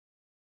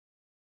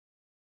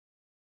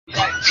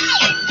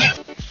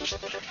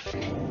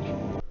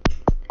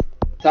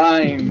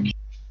Time.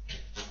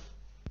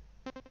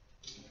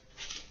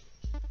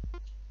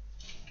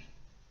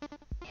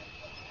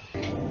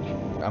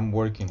 I'm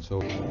working, so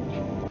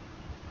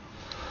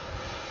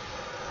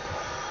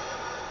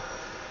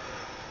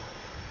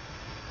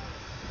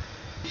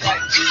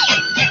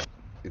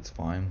it's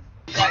fine.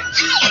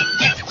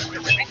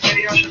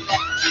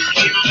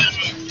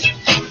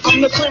 I'm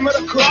the cream of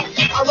the crop.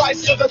 I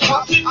rise to the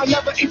top. I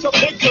never eat a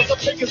pig because a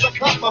pig is a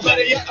cop. Or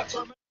better yet, a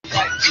term.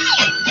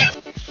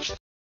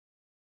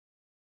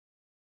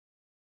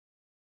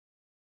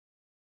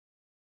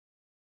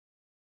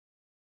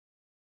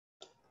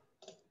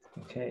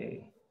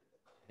 Okay.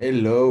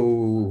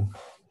 Hello, I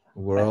forgot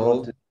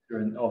world. to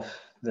turn off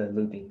the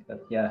looping,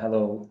 but yeah,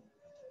 hello.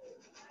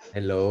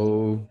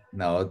 Hello,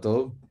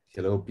 Naoto.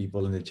 Hello,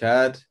 people in the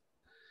chat.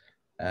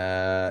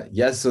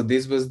 Yes, so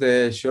this was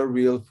the short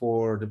reel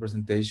for the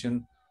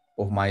presentation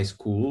of my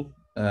school,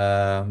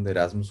 the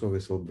Erasmus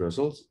Hogeschool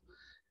Brussels.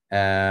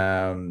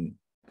 And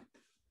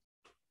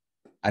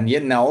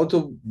yet,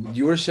 Naoto,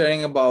 you were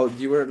sharing about,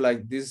 you were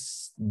like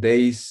these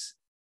days,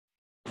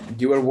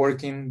 you were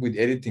working with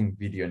editing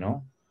video,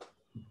 no?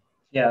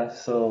 Yeah,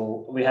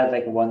 so we had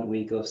like 1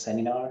 week of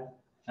seminar,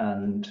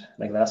 and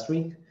like last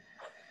week,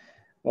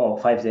 well,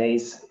 5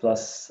 days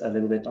plus a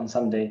little bit on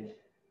Sunday.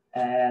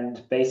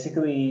 And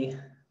basically,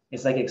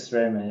 it's like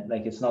experiment.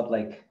 Like it's not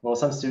like, well,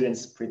 some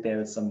students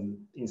prepared some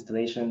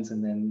installations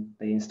and then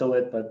they install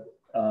it, but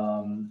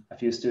a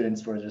few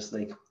students were just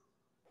like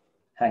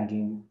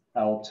hanging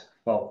out,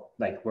 well,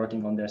 like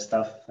working on their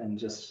stuff and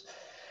just,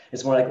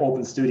 it's more like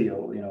open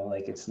studio,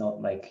 like it's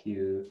not like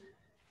you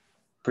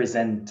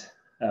present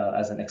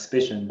as an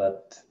exhibition,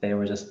 but they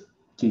were just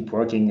keep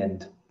working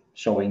and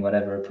showing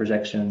whatever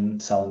projection,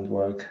 sound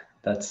work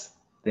that's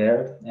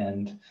there.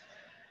 And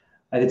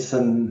I did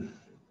some,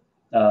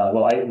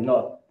 well, I'm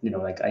not,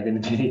 like I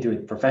didn't really do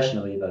it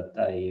professionally, but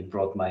I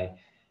brought my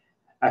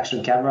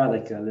action camera,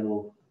 like a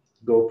little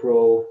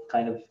GoPro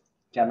kind of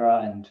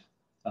camera, and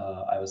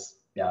I was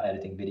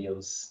editing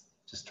videos,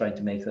 just trying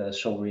to make a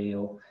show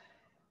reel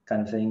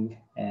kind of thing.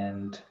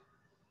 And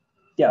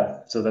yeah,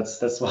 so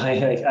that's why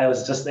like, I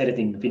was just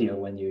editing the video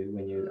when you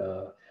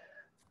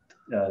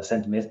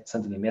sent me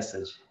a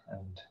message.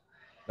 And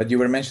But you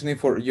were mentioning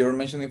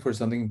for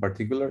something in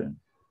particular.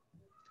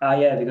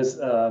 yeah, because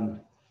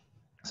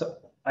so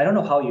I don't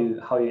know how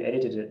you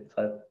edited it,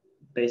 but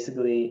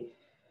basically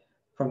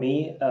for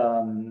me,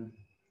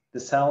 the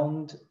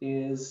sound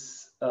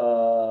is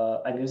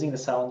I'm using the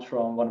sound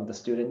from one of the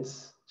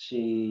students.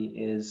 She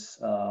is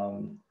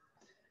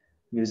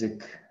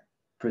music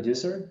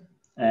producer,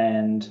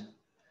 and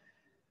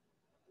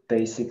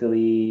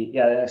basically,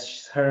 yeah,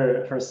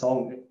 her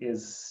song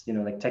is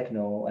like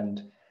techno,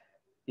 and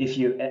if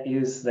you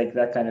use like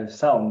that kind of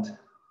sound,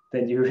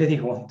 then you really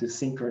want to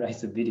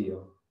synchronize the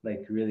video,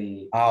 like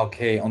really Ah,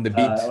 okay, on the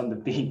beat. on the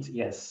beat.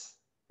 Yes.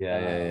 Yeah,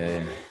 yeah, Um, yeah,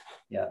 yeah.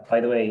 yeah.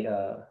 By the way,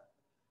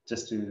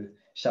 just to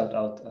shout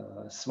out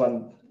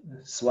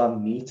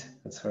Swan Meat.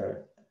 That's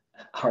her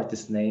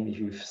artist name. If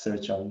you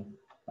search on,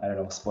 I don't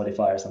know,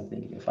 Spotify or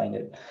something, you can find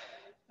it.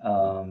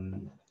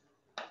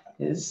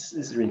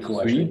 It's really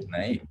cool actually. Sweet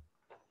name.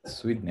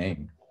 Sweet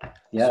name.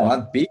 Yeah,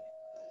 Swan pig.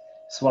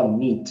 Swan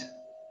Meat.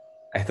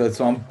 I thought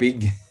swan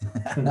pig.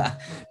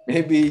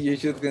 Maybe you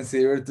should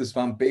consider to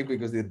swan pig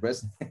because it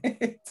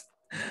resonates.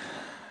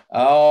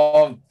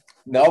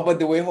 No, but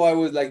the way how I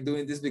was like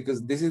doing this,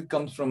 because this is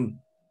comes from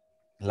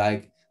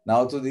like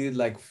Naoto did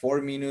like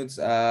 4 minutes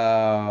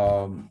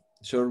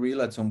short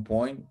reel at some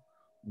point,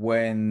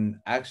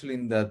 when actually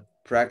in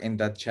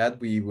that chat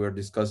we were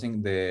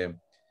discussing the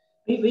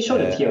We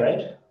showed it uh, here,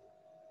 right?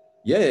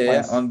 yeah,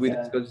 Once. and we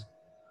Yeah. discussed,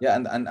 yeah,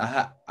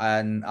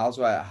 and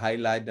also I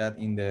highlight that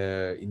in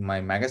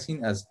my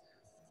magazine as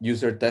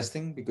user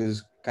testing,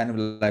 because kind of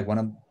like one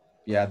of,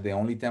 yeah, the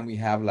only time we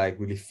have like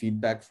really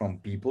feedback from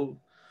people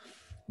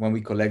when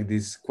we collect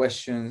these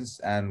questions,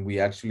 and we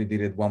actually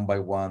did it one by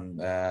one,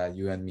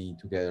 you and me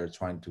together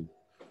trying to,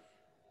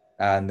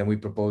 and then we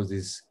propose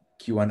this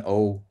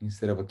Q&O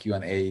instead of a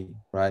Q&A,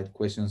 right?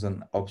 Questions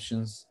and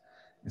options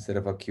instead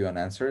of a Q and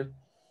answer.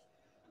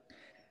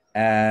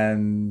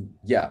 And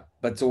yeah,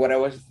 but what I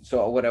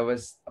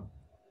was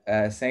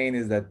saying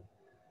is that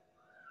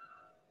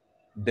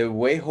the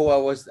way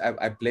how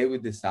I play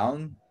with the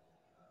sound,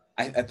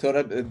 I thought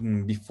of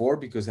it before,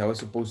 because I was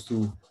supposed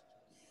to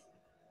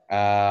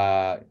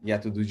yeah,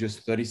 to do just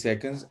 30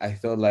 seconds. I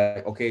thought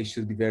like, okay, it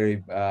should be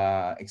very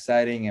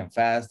exciting and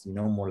fast,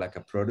 more like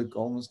a product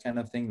almost kind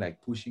of thing,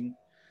 like pushing,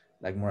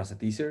 like more as a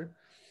teaser.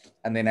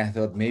 And then I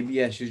thought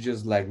maybe I should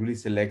just like really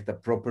select the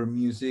proper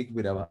music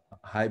with a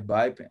high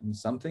vibe and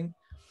something.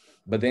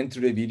 But then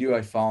through the video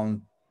I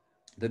found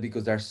that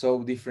because there are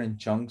so different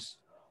chunks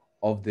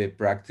of the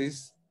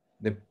practice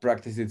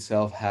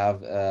itself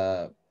have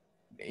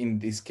in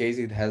this case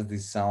it has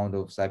this sound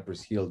of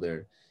Cypress Hill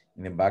there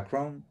in the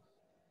background,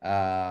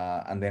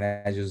 and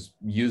then I just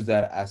use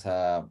that as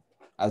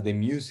the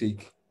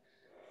music,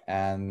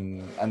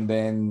 and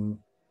then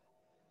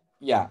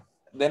yeah,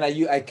 then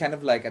I kind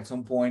of like at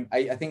some point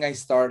I think I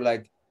start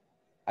like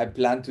I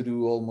plan to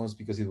do almost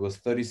because it was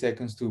 30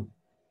 seconds to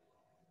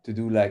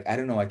do like I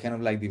don't know, I kind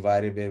of like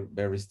divided very,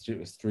 very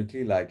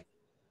strictly, like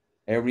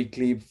every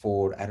clip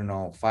for I don't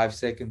know 5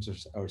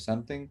 seconds or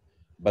something.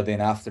 But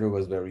then after it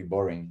was very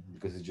boring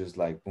because it's just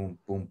like boom,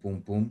 boom, boom,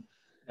 boom,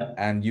 Yeah.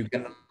 and you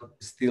can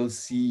still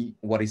see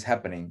what is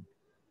happening,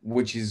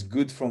 which is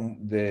good from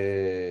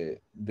the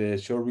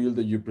short reel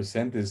that you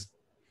present is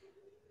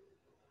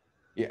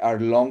are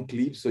long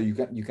clips, so you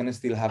can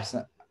still have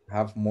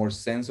have more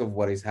sense of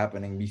what is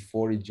happening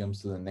before it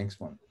jumps to the next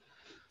one.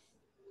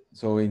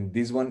 So in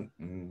this one,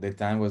 the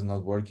time was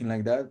not working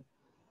like that,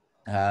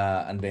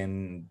 and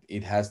then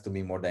it has to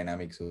be more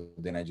dynamic. So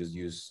then I just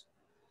use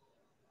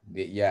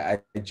yeah,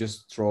 I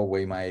just throw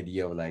away my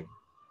idea of like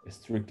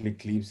strictly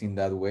clips in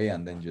that way,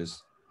 and then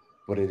just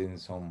put it in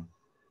some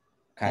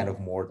kind Yeah. of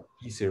more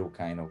teaser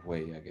kind of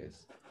way, I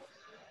guess.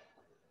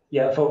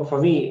 Yeah, for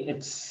me,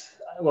 it's,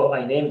 well,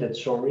 I named it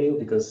short reel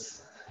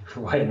because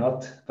why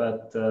not?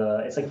 But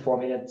it's like 4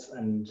 minutes,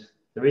 and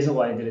the reason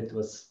why I did it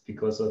was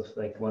because of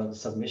like one of the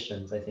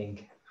submissions, I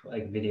think,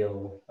 like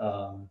video,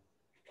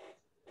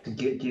 to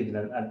give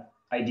an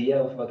idea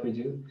of what we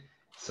do.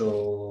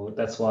 So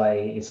that's why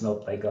it's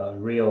not like a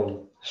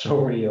real show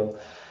reel.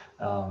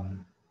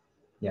 Um,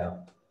 yeah.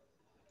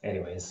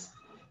 Anyways,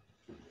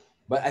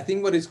 But I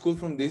think what is cool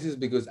from this is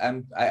because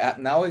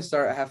now I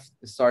have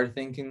started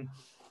thinking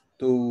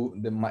to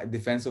the my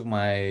defense of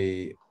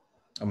my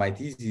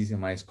thesis in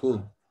my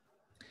school.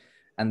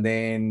 And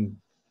then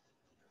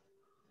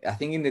I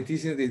think in the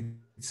thesis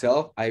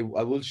itself, I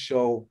will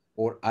show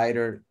or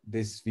either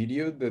this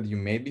video that you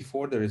made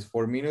before that is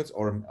 4 minutes,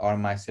 or I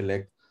might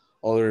select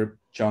other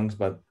chunks,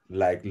 but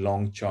like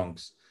long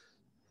chunks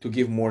to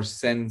give more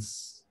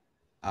sense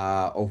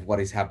of what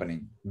is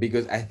happening.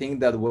 Because I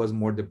think that was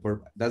more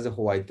that's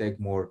how I take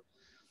more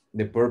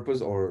the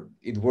purpose, or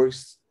it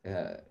works.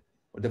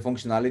 The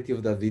functionality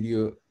of that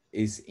video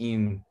is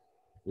in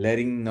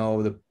letting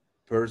know the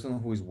person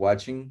who is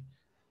watching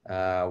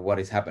what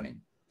is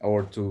happening,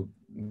 or to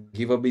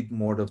give a bit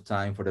more of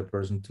time for the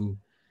person to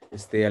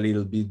stay a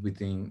little bit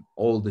within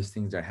all these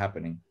things that are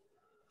happening.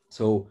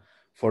 So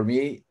for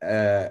me,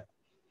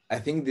 I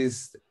think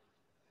this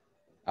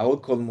I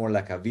would call more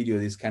like a video.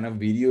 This kind of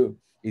video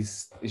it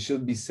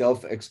should be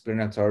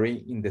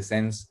self-explanatory in the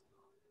sense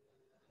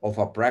of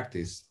a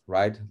practice,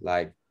 right?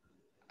 Like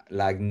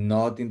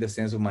not in the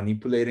sense of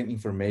manipulating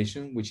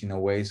information, which in a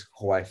way is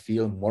how I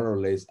feel more or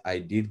less I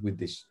did with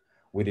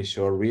the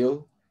short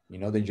reel.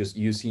 They're just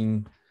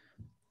using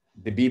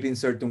the beep in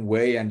certain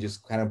way and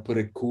just kind of put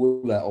it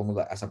cool, almost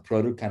like as a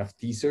product kind of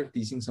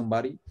teasing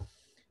somebody.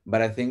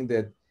 But I think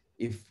that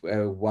if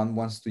one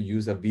wants to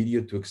use a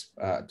video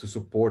to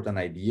support an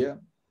idea,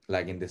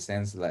 like in the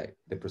sense like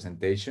the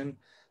presentation,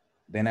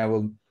 then I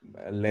will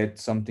let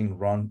something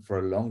run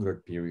for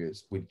longer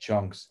periods with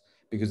chunks,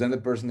 because then the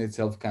person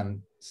itself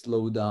can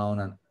slow down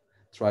and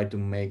try to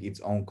make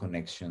its own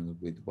connections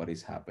with what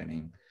is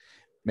happening.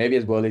 Maybe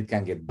as well it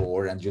can get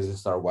bored and just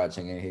start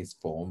watching in his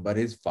phone, but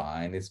it's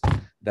fine.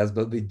 That's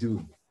what we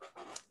do.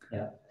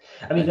 yeah.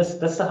 I mean, Right?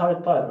 that's the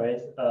hard part,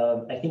 right?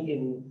 I think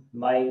in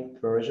my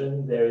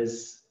version,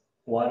 there's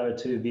one or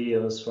two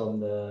videos from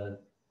the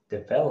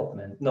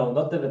development. No,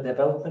 not the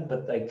development,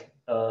 but like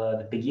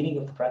the beginning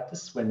of the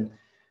practice when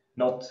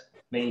not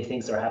many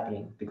things are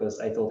happening, because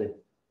I thought it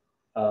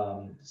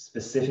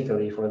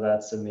specifically for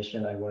that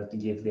submission, I wanted to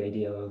give the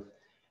idea of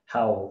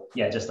how,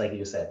 yeah, just like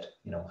you said,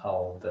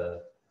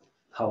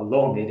 how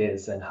long it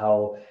is, and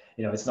how,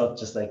 it's not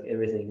just like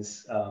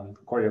everything's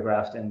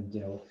choreographed and,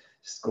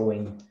 just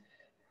going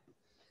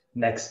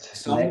next to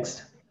Some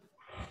next.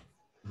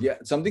 Yeah,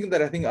 something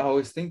that I think I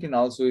was thinking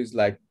also is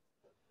like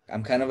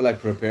I'm kind of like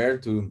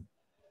prepared to.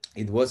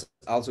 It was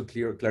also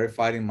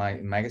clarified in my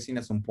magazine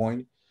at some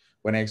point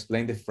when I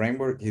explained the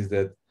framework, is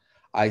that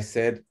I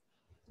said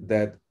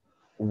that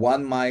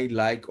one might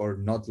like or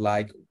not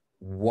like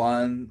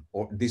one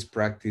or this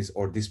practice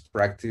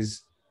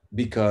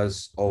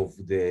because of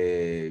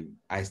the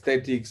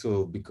aesthetics,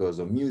 or because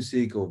of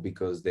music, or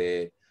because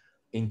the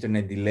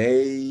internet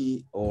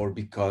delay, or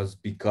because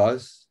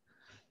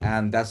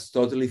and that's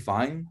totally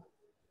fine,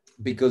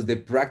 because the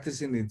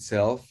practice in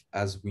itself,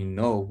 as we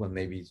know, well,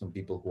 maybe some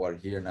people who are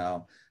here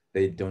now,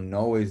 they don't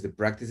know, is the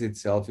practice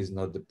itself is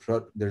not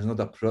there's not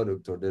a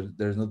product, or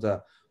there's not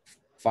a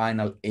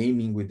final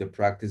aiming with the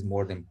practice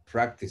more than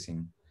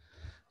practicing.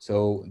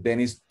 So then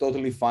it's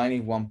totally fine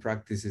if one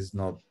practice is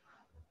not,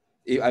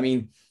 I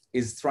mean,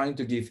 it's trying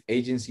to give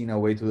agency in a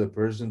way to the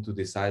person to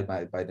decide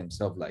by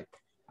themselves, like,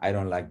 I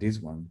don't like this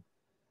one.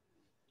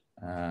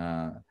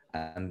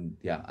 And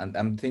yeah, and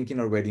I'm thinking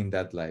already in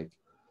that, like,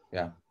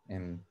 yeah.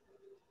 And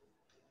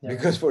Yeah.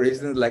 because for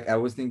instance, like I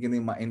was thinking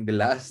in the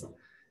last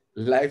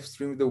live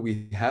stream that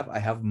we have, I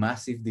have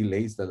massive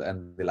delays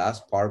and the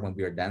last part when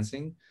we are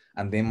dancing,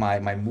 and then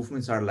my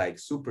movements are like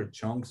super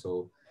chunk,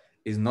 so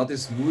it's not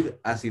as smooth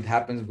as it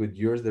happens with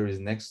yours. There is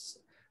next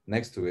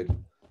to it.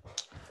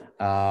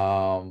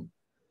 um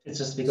It's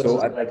just because so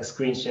of like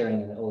screen sharing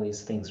and all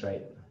these things,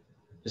 right?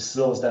 Just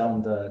slows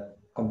down the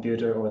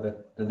computer or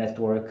the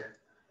network?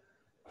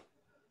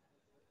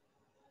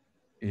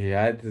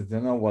 Yeah, I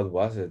don't know what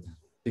was it,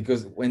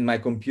 because when my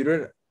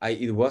computer,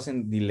 it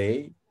wasn't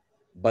delay,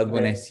 but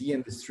when I Okay. see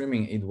in the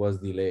streaming, it was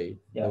delay.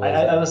 Yeah,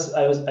 It was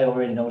like, I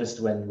already noticed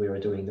when we were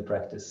doing the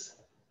practice.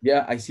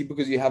 yeah, I see,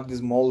 because you have this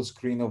small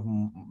screen of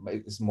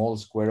small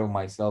square of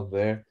myself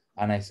there,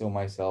 and I saw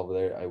myself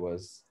there. I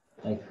was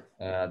Like,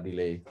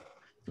 delay,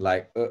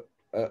 like yeah,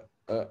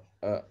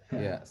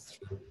 it's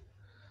true.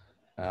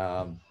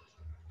 Um,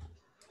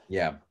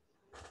 yeah,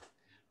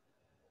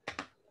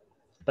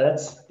 but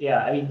that's, yeah,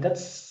 I mean,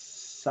 that's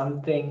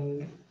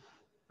something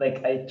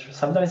like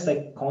sometimes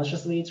like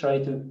consciously try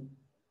to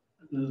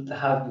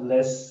have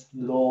less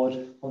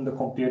load on the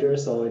computer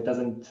so it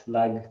doesn't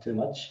lag too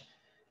much.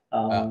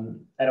 uh,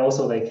 And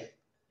also like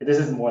this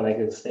is more like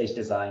a stage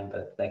design,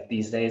 but like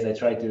these days I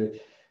try to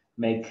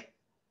make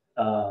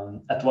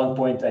at one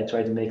point I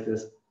try to make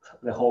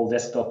the whole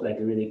desktop like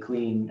really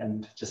clean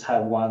and just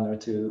have one or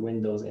two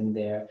windows in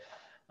there.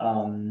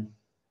 Um,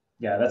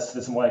 yeah,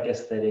 that's more like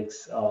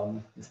aesthetics,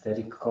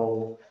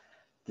 aesthetical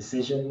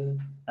decision,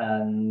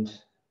 and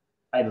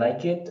I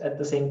like it. At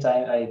the same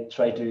time, I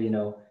try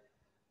to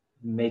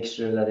make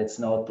sure that it's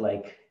not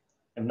like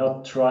I'm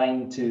not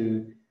trying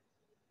to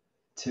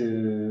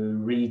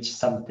reach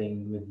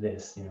something with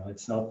this.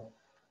 It's not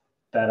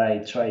that I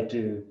try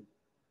to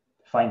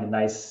find a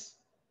nice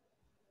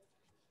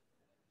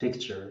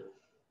picture,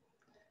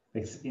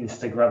 like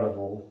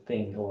Instagrammable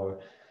thing, or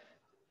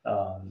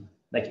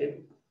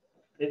like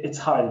it's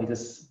hard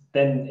because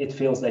then it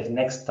feels like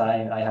next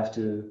time I have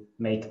to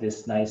make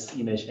this nice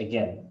image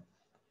again,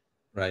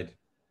 right.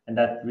 and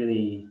that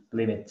really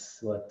limits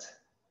what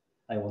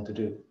I want to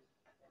do.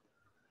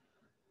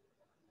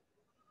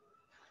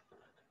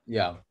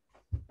 Yeah.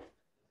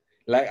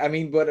 Like, I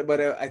mean,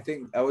 but I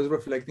think I was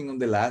reflecting on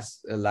the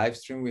last live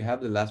stream we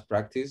have, the last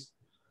practice,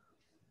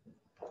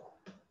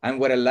 and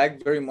what I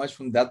like very much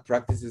from that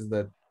practice is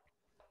that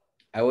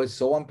I was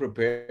so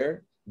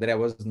unprepared that I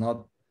was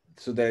not,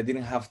 so that I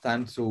didn't have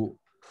time to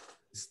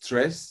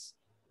stress,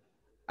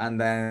 and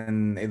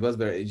then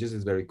it just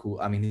is very cool.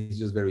 I mean, it's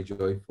just very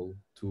joyful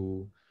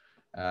to,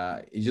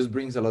 it just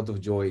brings a lot of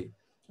joy,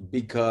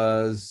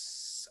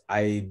 because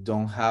I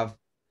don't have,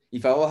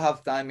 if I will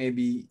have time,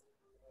 maybe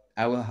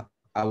I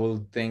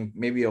will think,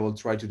 maybe I will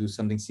try to do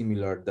something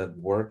similar that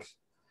works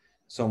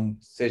some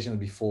sessions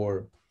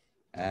before.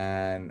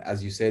 And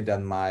as you said,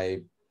 that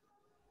my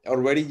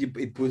already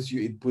it puts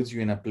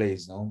you in a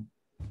place, no?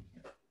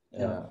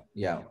 Yeah,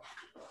 Yeah.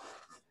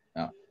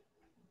 Yeah.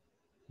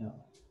 yeah.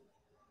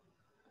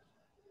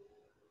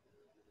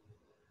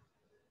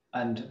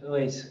 And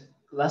wait,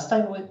 last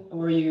time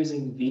were you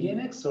using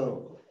VDMX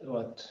or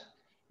what?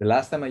 The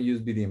last time I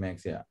used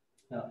BDMX, yeah.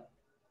 Yeah.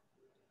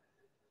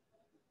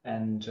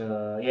 And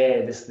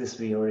yeah, this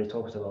we already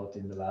talked about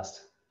in the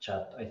last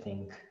chat, I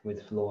think,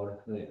 with Floor,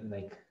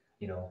 like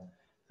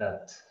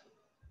that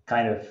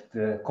kind of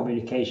the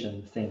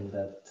communication thing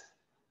that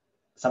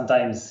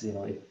sometimes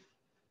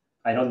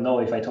I don't know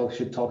if I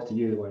should talk to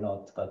you or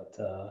not, but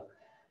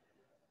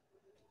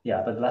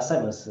yeah, but last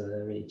time was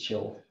really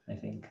chill, I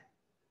think.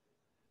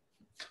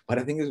 But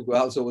I think it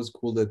also was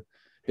cool that,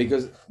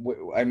 because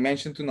I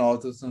mentioned to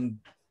Naoto some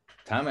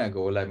time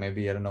ago, like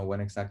maybe I don't know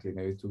when exactly,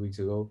 maybe 2 weeks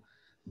ago,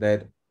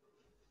 that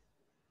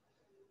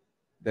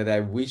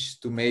I wish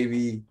to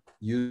maybe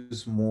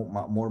use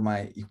more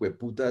my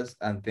hijueputas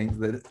and things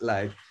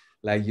that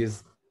like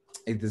use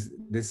it is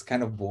this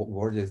kind of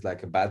word is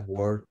like a bad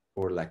word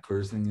for like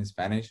cursing in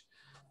Spanish,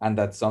 and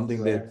that's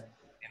something that Swear.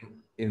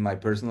 in my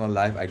personal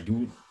life I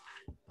do.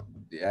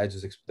 Yeah, I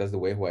just that's the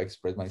way how I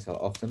express myself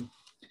often,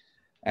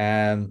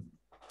 and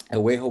a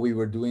way how we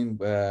were doing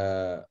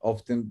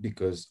often,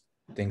 because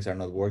things are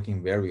not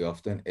working very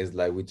often, is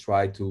like we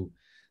try to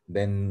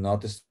then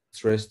not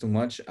stress too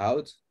much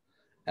out,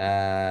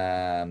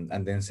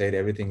 and then said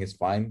everything is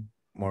fine,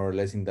 more or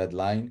less in that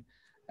line.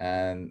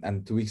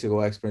 And 2 weeks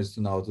ago I expressed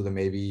to now to the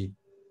maybe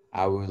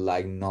I would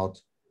like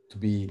not to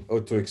be,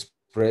 or to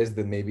express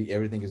that maybe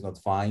everything is not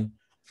fine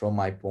from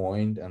my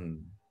point,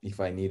 and if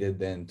I needed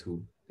then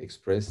to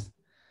express.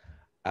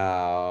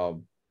 uh,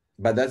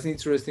 but that's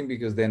interesting,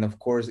 because then of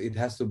course it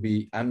has to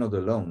be, I'm not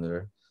alone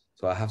there,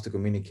 so I have to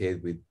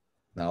communicate with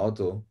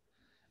Naoto.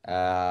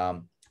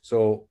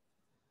 So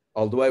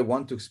although I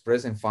want to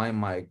express and find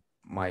my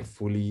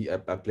fully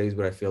a place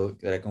where I feel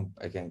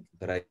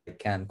that I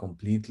can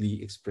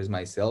completely express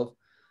myself,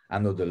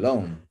 I'm not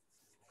alone.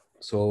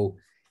 So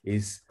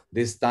it's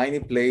this tiny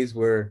place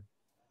where,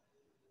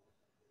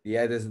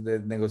 yeah, there's the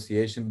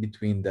negotiation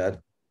between the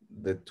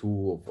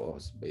two of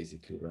us,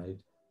 basically, right?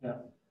 Yeah,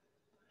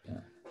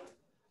 Yeah.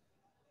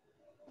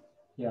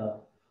 yeah.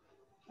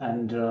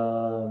 And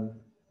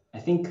I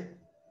think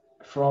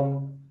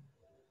from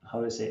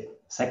how to say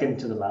second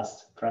to the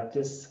last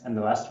practice and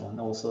the last one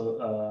also,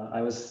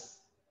 I was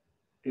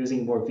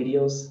using more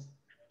videos,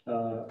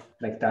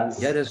 like Yeah, dance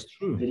that's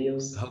true.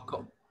 videos. How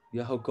come?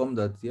 Yeah, how come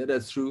that? Yeah,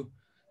 that's true.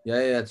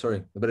 Yeah,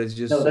 sorry, but it's No,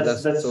 just so that's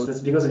that's that's so.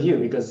 that's because of you.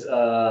 Because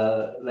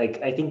like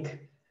I think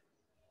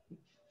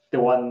the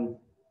one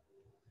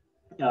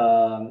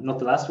not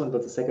the last one,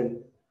 but the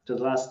second to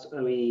the last,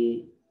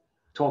 we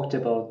talked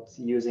about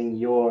using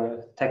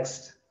your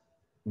text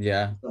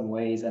Yeah. in some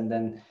ways, and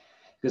then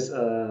because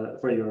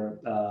for your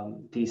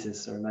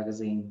thesis or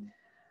magazine,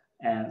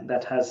 and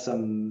that has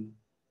some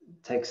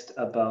text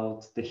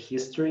about the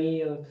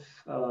history of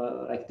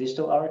like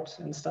digital art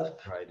and stuff.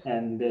 Right.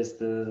 And there's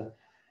the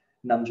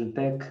Namjoon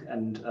Paik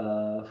and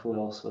who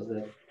else was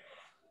it?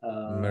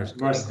 Merce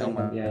Merce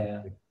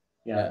Cunningham.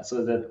 yeah.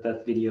 So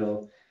that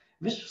video,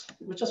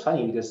 which was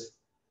funny because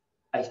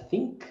I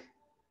think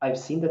I've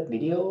seen that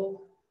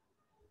video.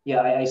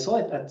 Yeah, I saw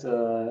it at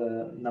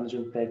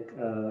Namjoon Paik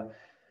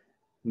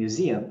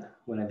museum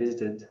when I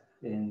visited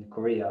in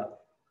Korea.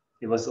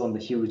 It was on the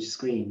huge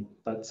screen,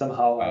 but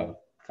somehow I Wow.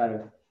 kind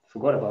of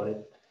forgot about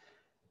it.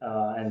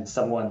 And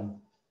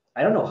someone,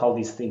 I don't know how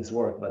these things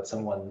work, but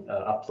someone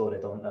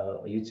uploaded on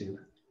YouTube.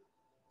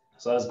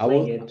 So I was I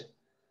playing will it.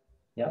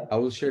 Yeah. I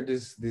will share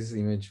this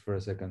image for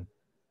a second.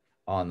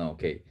 Oh no,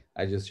 okay.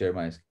 I just shared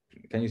my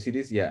screen. Can you see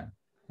this? Yeah.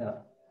 Yeah.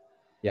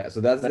 Yeah. So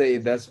that's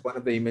one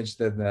of the image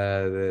that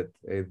that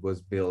it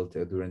was built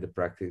during the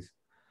practice.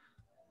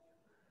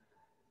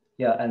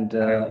 Yeah, and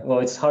And well,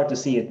 it's hard to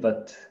see it,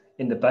 but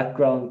in the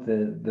background,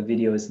 the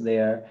video is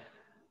there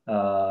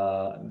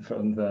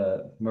from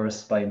the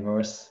Merce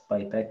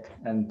by Peck,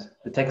 and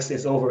the text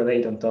is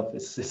overlaid on top.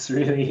 It's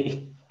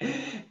really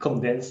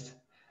condensed.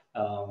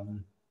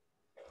 Um,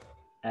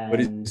 but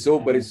and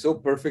it's so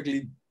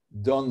perfectly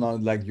done now,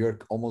 like you're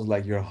almost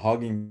like you're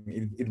hugging.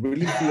 It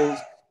really feels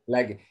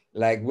like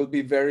will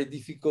be very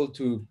difficult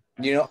to,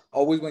 you know,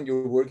 always when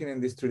you're working in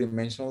these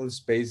three-dimensional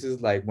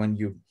spaces, like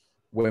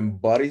when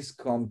bodies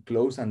come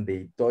close and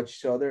they touch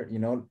each other, you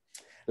know,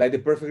 like the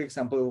perfect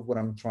example of what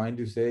I'm trying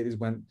to say is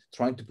when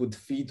trying to put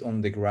feet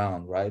on the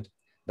ground, right?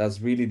 That's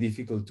really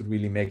difficult to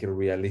really make it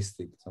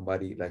realistic.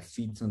 Somebody like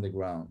feet on the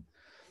ground.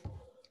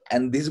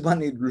 And this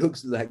one, it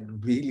looks like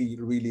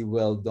really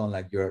well done,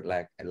 like you're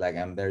like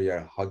I'm there,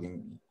 you're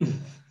hugging me.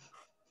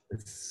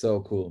 It's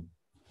so cool.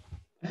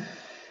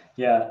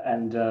 yeah,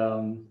 and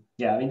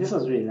yeah, I mean, this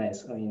was really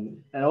nice. I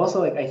mean, and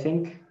also like I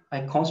think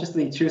I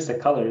consciously choose the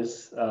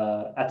colors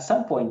at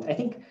some point. I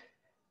think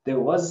there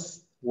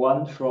was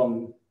one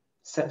from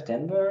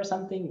September or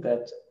something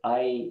that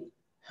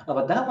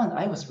but that one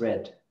I was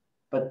red,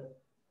 but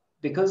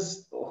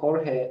because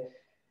Jorge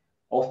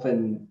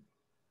often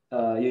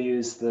you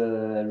use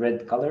the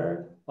red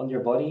color on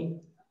your body,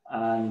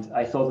 and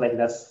I thought like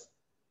that's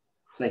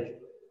like,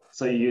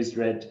 so you used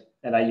red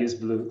and I used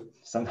blue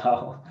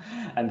somehow,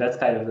 and that's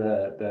kind of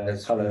the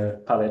That's true.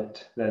 color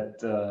palette that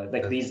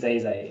like That's these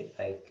days I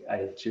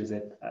choose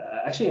it.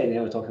 Actually, I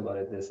never talked about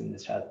it this in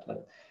this chat,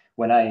 but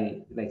when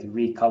I like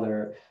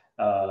recolor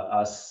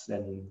us,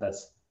 then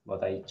that's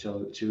what I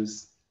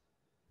choose.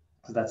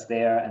 So that's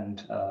there,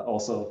 and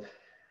also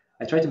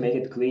I try to make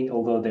it clean,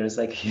 although there's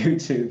like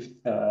YouTube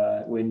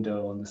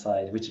window on the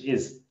side, which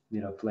is,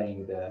 you know,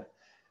 playing the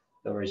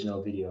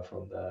original video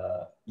from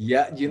the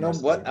yeah. You know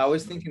Merce what? I Pike.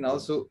 was thinking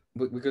also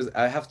because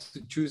I have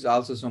to choose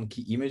also some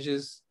key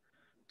images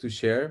to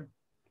share,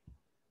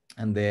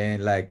 and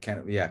then like kind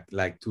of, yeah,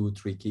 like 2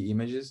 3 key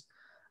images,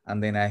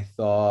 and then I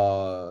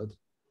thought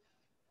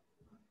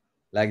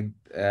like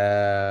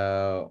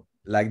uh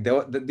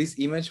this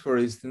image, for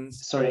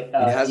instance, Sorry, it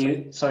has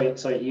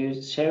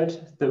you shared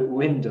the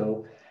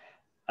window,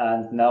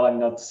 and now I'm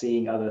not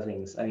seeing other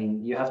things. I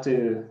mean, you have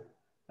to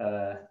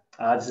uh,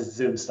 this is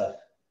Zoom stuff.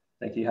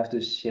 Like you have to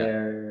yeah.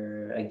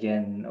 share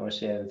again or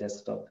share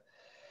desktop.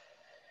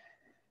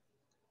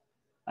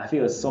 I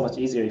feel it's so much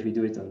easier if we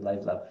do it on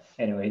Live Lab.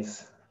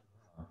 Anyways,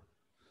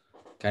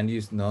 Can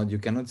you no? You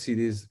cannot see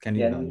this. Can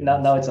you? yeah, No, you now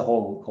don't now see. it's a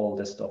whole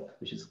desktop,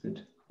 which is good.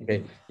 I Okay.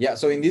 think. Yeah.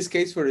 So in this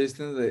case, for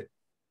instance,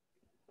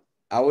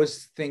 I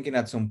was thinking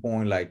at some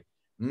point like,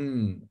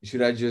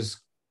 should I just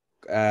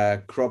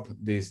crop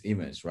this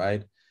image,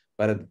 right?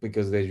 But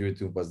because the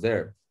YouTube was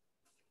there,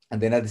 and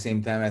then at the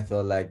same time, I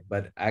thought like,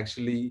 but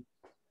actually,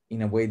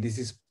 in a way, this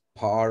is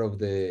part of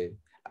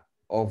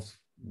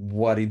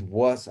what it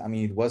was. I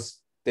mean, it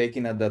was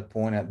taken at that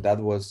point. That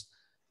was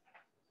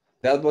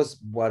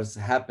what's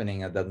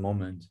happening at that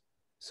moment.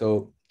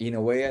 So in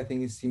a way, I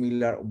think it's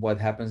similar what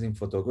happens in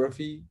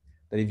photography.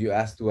 That if you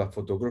ask to a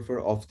photographer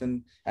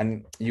often,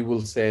 and you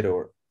will say it,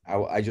 or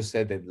I just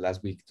said that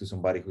last week to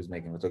somebody who's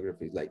making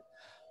photography, like,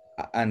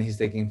 and he's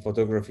taking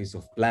photographies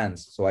of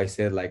plants. So I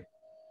said like,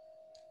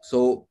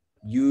 so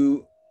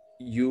you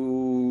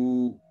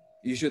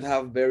you should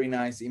have very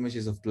nice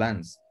images of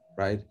plants,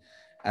 right?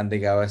 And the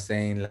guy was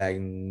saying like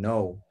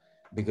no,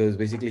 because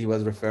basically he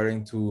was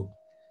referring to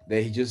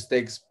that he just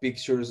takes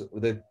pictures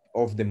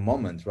of the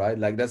moment, right?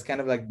 Like that's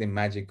kind of like the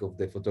magic of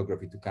the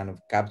photography, to kind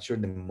of capture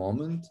the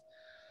moment.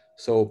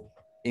 So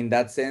in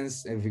that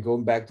sense, if we go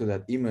back to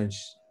that image,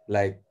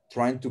 like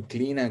trying to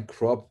clean and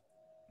crop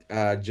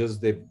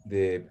just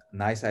the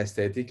nice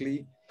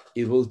aesthetically,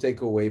 it will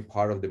take away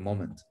part of the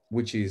moment,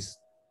 which is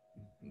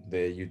the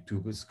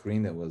YouTube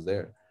screen that was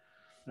there.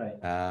 Right.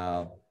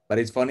 But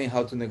it's funny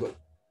how to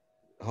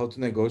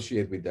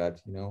negotiate with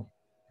that, you know,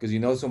 because you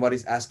know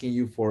somebody's asking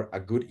you for a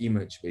good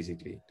image.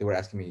 Basically, they were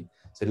asking me,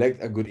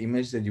 select a good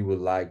image that you would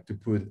like to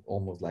put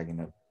almost like in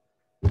a,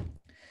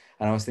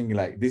 and I was thinking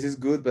like, this is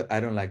good, but I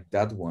don't like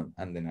that one.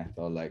 And then I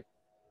thought like,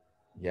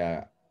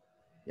 yeah,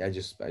 yeah, I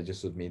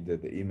just submit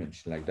the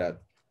image like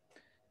that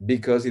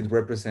because it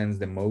represents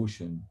the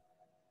motion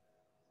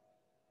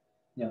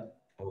Yeah.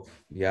 of,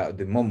 yeah,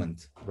 the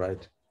moment,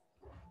 right?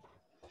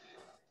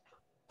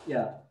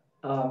 Yeah.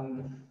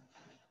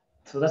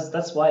 So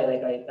that's why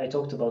like I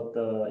talked about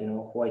the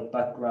white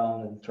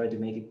background and try to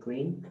make it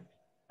clean,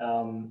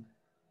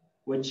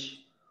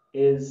 which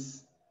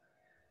is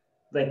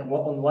like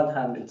on one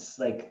hand it's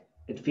like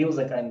it feels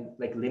like I'm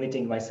like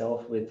limiting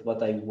myself with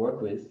what I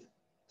work with,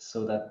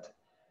 so that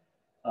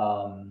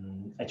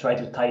I try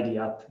to tidy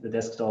up the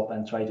desktop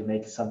and try to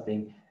make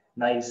something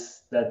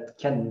nice that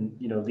can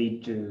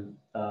lead to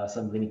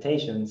some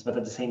limitations. But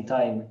at the same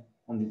time,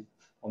 on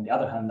the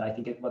other hand, I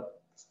think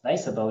what's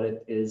nice about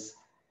it is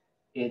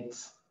it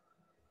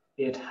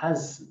it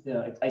has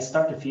I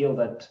start to feel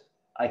that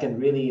I can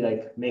really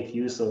like make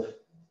use of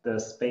the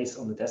space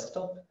on the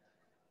desktop,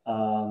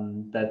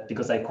 that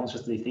because I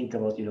consciously think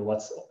about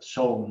what's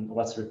shown,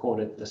 what's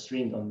recorded, the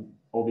streamed on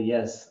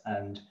OBS,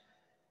 and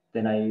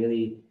then I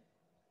really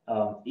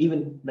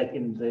even like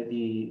in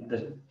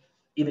the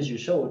image you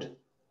showed,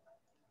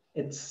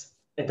 it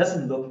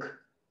doesn't look.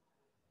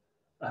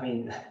 I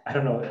mean, I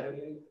don't know,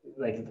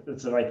 like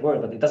it's the right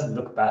word, but it doesn't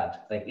look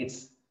bad. Like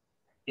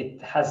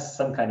it has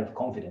some kind of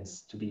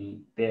confidence to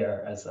be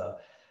there as a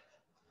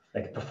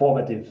like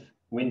performative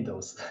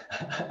Windows.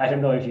 I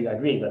don't know if you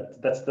agree,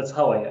 but that's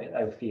how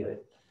I feel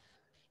it.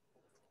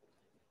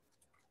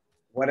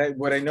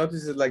 What I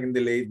noticed is like in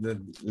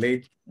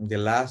the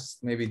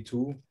last maybe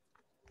two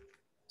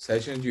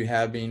sessions you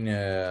have been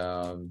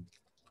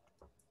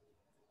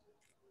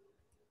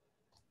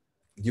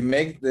you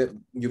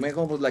make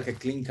almost like a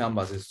clean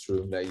canvas. It's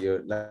true, like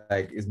you're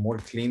like it's more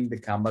clean, the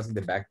canvas in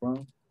the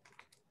background.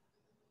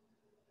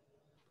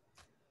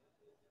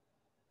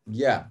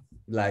 Yeah,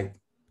 like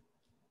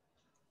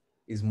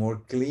it's more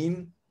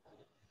clean.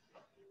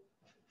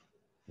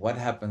 What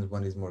happens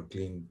when it's more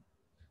clean?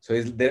 So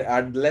there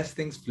are less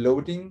things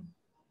floating.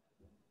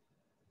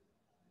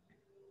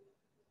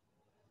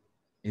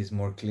 It's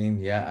more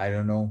clean. Yeah, I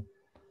don't know.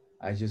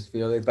 I just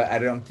feel it, but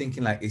I'm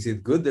thinking like, is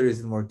it good or is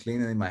it more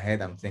clean? And in my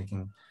head, I'm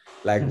thinking,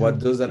 like, what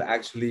does that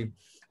actually?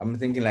 I'm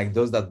thinking like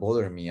those that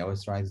bother me. I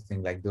was trying to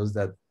think like those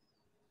that,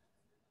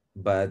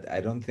 but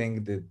I don't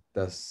think that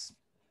that's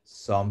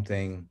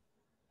something.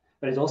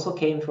 But it also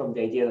came from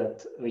the idea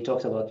that we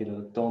talked about,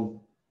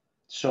 don't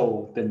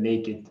show the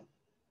naked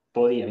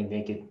body. I mean,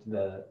 naked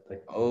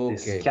this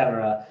Okay.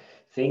 camera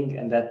thing,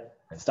 and that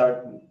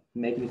start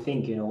make me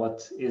think,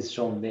 what is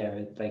shown there.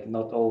 It's like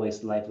not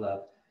always live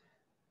lab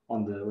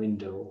on the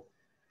window,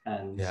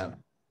 and Yeah.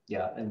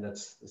 yeah, and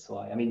that's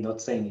why. I mean,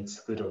 not saying it's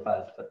good or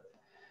bad, but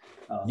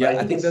Yeah, I I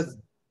think think it's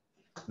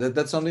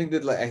that's something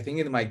that like I think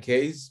in my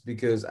case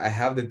because I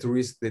have the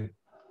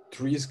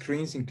three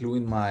screens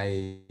including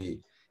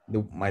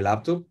my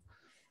laptop.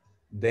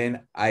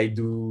 Then I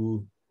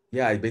do,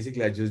 yeah, I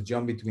just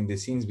jump between the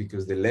scenes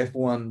because the left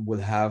one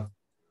will have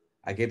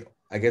I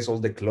guess all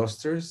the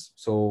clusters,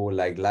 so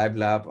like Live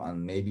Lab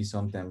and maybe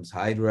sometimes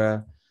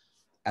Hydra,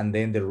 and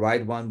then the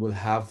right one will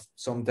have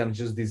sometimes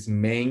just this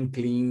main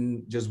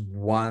clean, just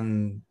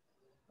one,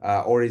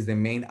 or is the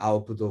main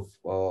output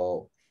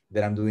of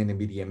that I'm doing in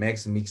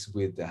BDMX mixed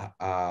with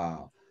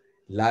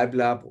Live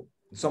Lab.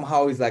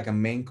 Somehow it's like a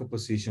main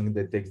composition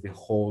that takes the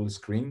whole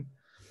screen,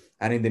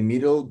 and in the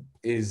middle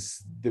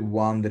is the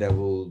one that I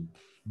will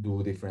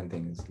do different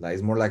things. Like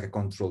it's more like a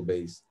control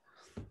base.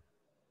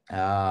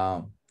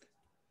 Uh,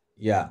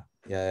 yeah,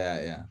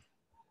 yeah.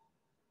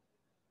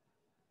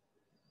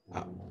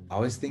 I, I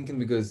was thinking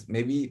because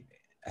maybe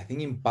I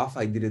think in PAF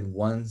I did it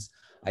once.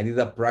 I did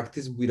a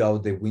practice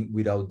without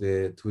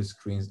the two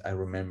screens. I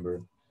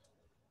remember,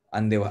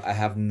 and I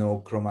have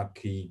no chroma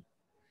key.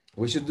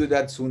 We should do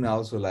that soon.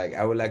 Also, like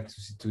I would like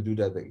to do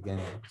that again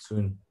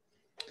soon.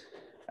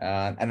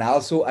 And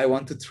also I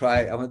want to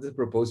try. I want to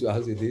propose you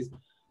also this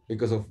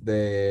because of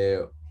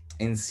the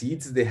in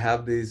seats they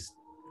have this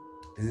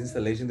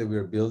installation that we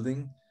are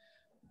building.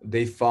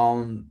 They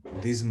found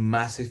these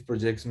massive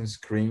projection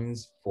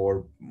screens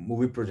for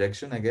movie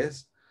projection, I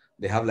guess.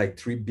 They have like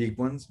three big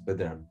ones, but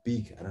they're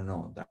big. I don't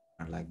know,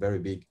 they're like very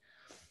big.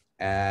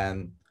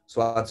 And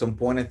so at some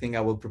point, I think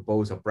I will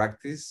propose a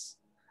practice,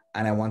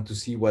 and I want to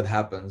see what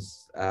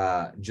happens.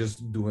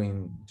 Just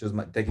doing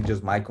taking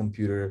just my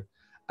computer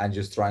and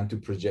just trying to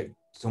project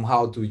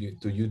somehow to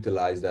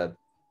utilize that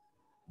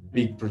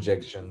big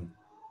projection.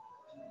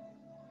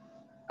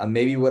 And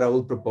maybe what I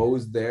will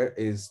propose there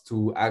is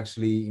to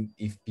actually,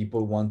 if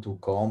people want to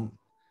come,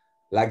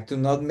 like to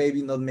not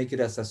make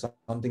it as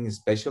something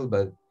special,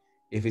 but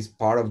if it's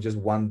part of just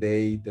one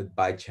day that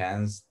by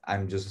chance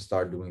I'm just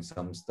start doing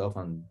some stuff,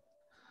 and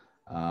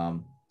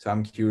so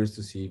I'm curious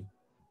to see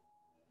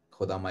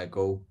how that might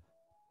go.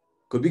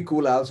 Could be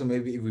cool also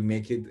maybe if we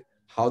make it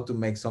how to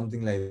make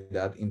something like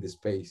that in the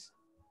space,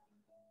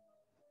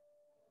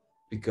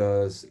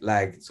 because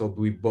like so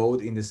we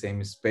both in the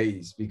same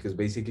space, because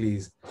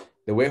basically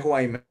the way how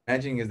I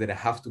imagine is that I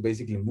have to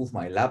basically move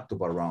my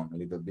laptop around a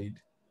little bit.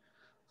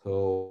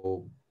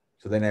 So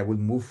so then I would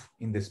move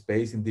in the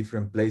space in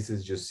different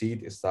places, just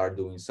sit, start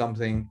doing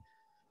something,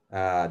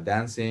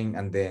 dancing,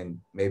 and then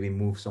maybe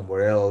move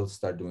somewhere else,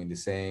 start doing the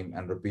same,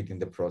 and repeating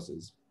the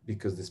process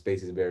because the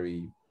space is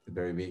very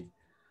big.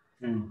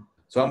 Mm.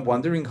 So I'm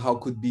wondering how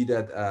could be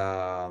that,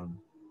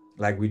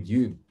 like with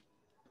you,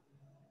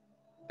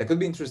 that could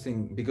be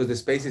interesting because the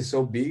space is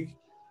so big.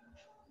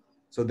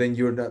 So then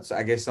you're not. So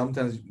I guess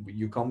sometimes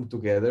you come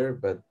together,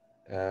 but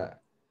uh,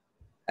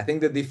 I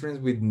think the difference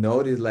with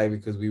Node is like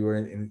because we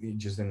were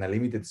just in a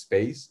limited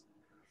space.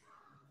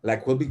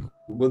 Like will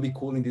be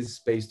cool in this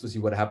space to see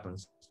what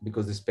happens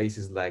because the space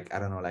is like I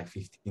don't know, like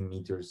 15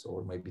 meters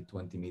or maybe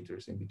 20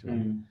 meters in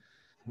between. Mm.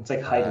 It's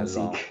like hide and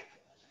Long. seek.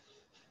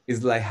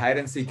 It's like hide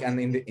and seek, and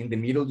in the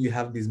middle you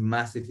have this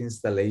massive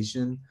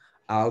installation,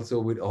 also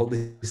with all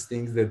these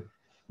things that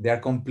they are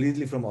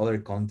completely from other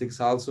contexts.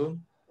 Also,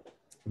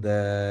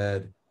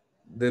 that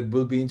that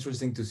will be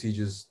interesting to see.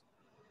 Just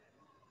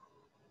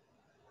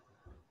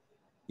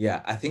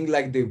yeah, I think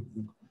like the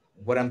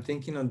what I'm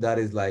thinking on that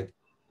is like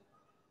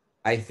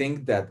I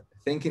think that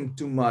thinking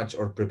too much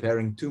or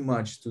preparing too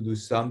much to do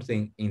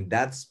something in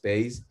that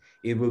space,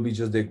 it will be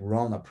just the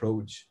wrong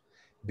approach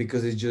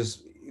because it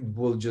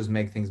will just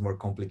make things more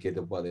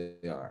complicated what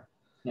they are.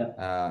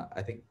 Yeah.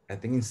 I think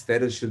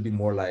instead it should be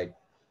more like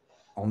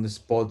on the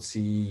spot,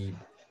 see,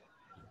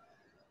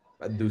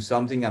 do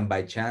something, and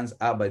by chance,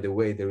 by the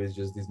way, there is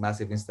just this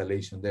massive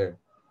installation there.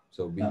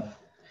 So Yeah. be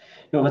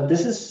No, but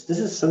this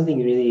is something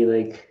really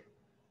like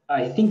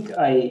I think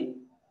I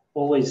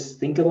always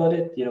think about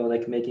it,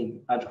 like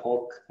making ad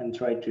hoc and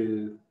try to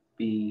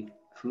be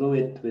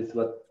fluid with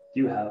what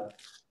you have.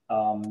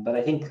 But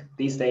I think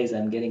these days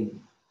I'm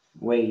getting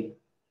way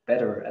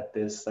better at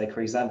this. Like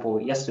for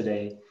example,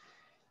 yesterday.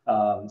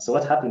 So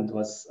what happened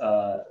was,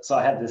 so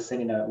I had this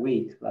seminar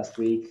week last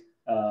week,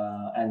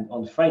 and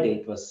on Friday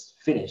it was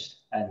finished,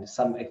 and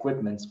some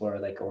equipments were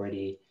like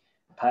already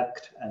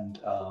packed, and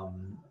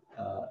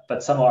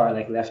but some are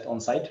like left on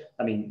site.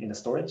 I mean, in the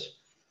storage.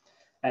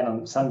 And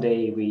on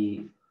Sunday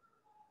we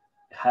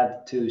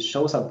had to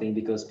show something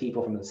because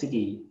people from the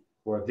city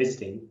were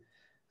visiting,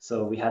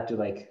 so we had to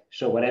like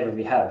show whatever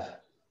we have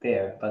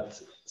there. But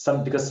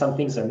because some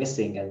things are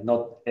missing and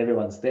not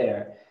everyone's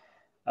there.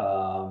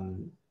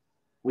 Um,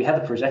 we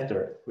had a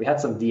projector, we had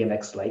some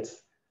DMX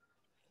lights,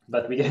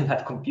 but we didn't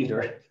have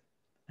computer.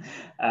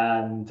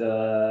 And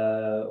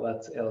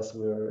what else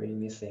were we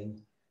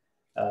missing?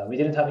 We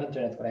didn't have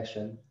internet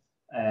connection,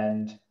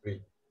 and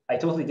Great. I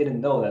totally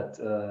didn't know that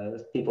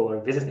people were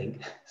visiting.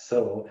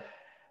 So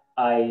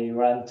I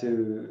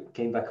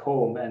came back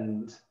home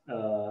and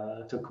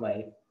took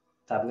my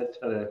tablet,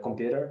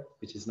 computer,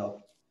 which is not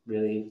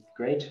really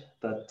great,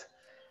 but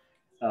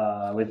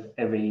with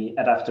every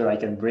adapter I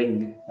can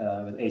bring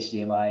with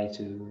HDMI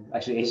to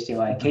actually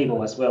HDMI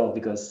cable as well,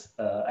 because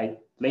I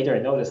later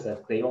noticed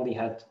that they only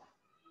had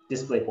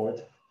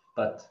DisplayPort,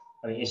 but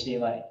I mean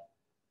HDMI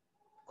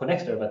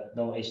connector, but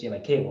no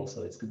HDMI cable.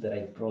 So it's good that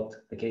I brought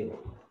the cable.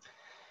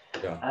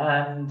 Yeah.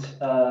 And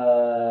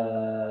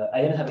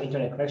I didn't have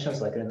internet connection,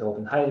 so I couldn't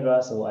open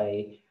Hydra. So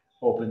I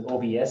opened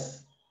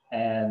OBS,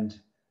 and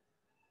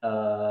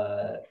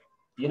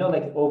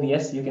like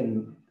OBS, you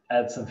can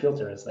add some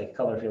filters, like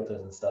color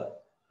filters and stuff,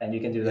 and you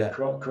can do the Yeah.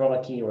 chroma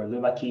key or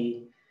luma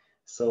key.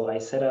 So I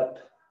set up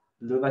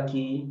luma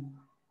key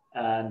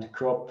and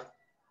crop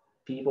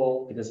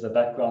people because the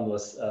background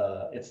was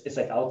it's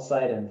like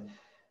outside, and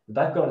the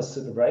background is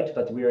super bright,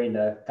 but we are in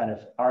a kind of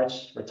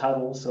arch or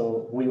tunnel,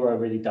 so we were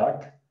really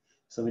dark.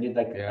 So we did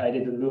Yeah. I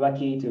did the luma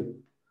key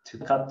to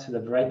cut to the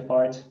bright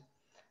part,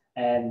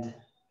 and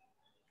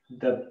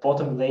the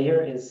bottom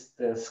layer is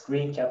the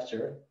screen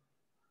capture,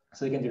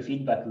 so you can do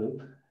feedback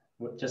loop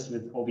just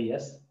with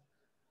OBS.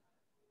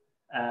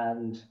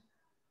 And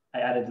I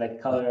added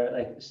like color,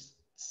 like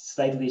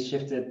slightly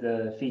shifted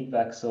the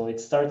feedback, so it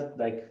started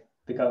like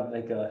become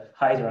like a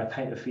Hydra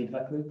kind of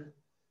feedback loop.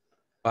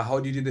 But how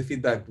do you do the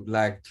feedback?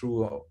 Like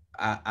through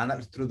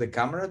through the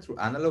camera, through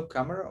analog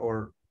camera,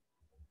 or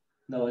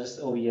No, just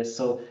OBS.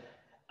 So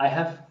I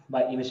have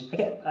my image.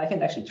 I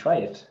can actually try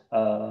it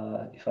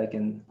if I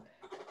can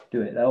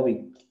do it. That would be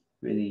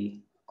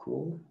really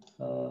cool.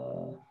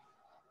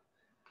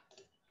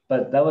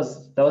 But that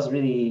was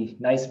really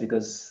nice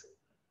because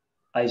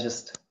I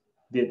just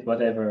did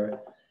whatever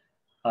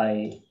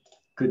I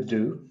could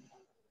do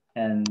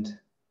and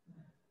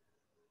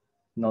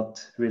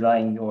not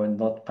relying or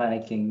not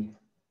panicking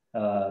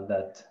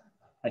that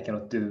I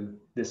cannot do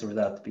this or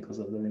that because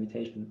of the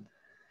limitation.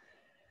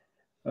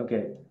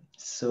 Okay,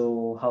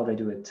 so how do I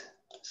do it?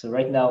 So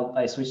right now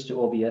I switch to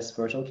OBS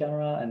virtual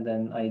camera, and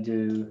then I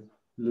do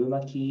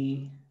Luma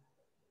key.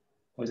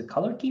 Or is it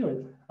color key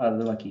or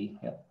Luma key?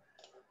 Yeah.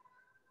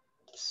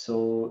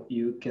 So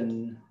you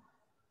can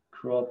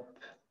crop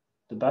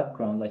the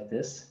background like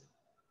this.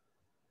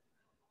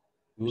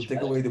 you will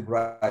take away the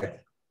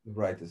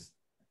brightest?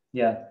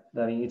 Yeah,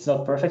 I mean, it's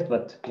not perfect,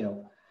 but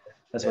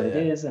that's what it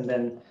Yeah. is. And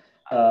then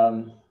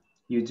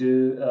you do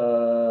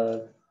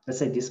let's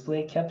say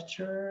display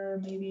capture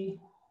maybe.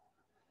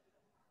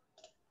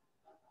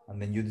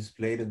 And then you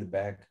display it at the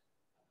back.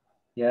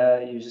 Yeah,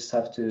 you just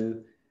have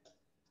to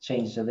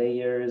change the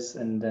layers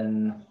and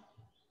then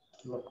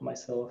lock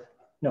myself.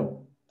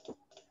 No.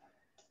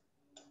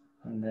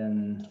 And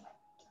then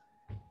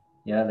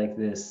yeah, like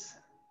this.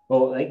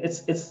 Well, like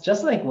it's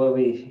just like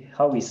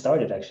how we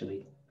started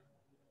actually.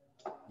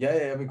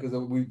 Yeah, because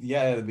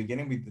at the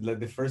beginning we like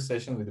the first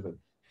session with the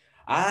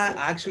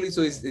actually,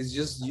 so it's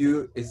just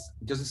you, it's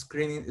just a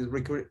screen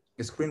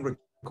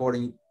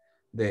recording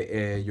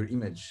your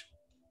image,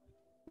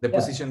 the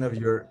position of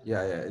your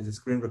it's a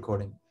screen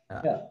recording.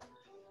 Yeah.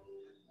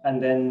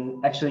 And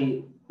then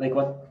actually, like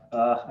what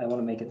I want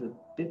to make it a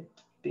bit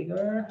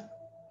bigger.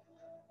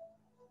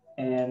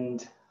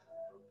 And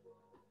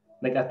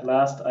like at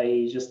last,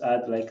 I just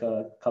add like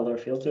color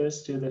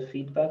filters to the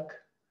feedback,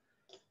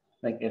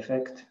 like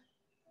effect,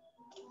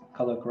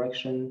 color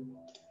correction,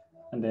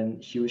 and then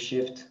hue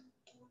shift.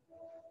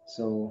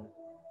 So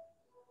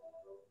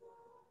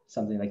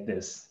something like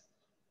this.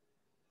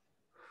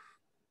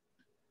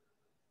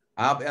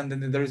 Up, and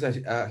then there is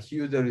a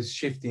hue that is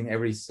shifting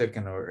every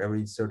second or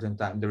every certain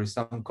time. There is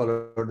some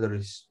color that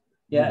is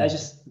Yeah, moving.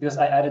 because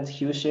I added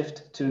hue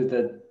shift to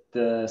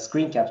the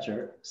screen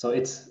capture, so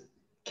it's Is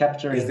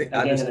capturing the at the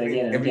again and screen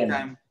again and every again.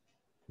 time?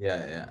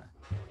 Yeah.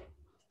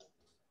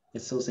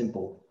 It's so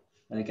simple.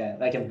 Like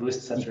I can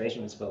boost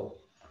saturation as well.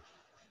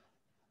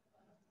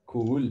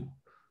 Cool.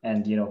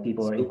 And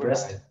people are Super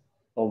impressed. nice.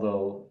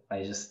 Although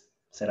I just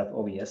set up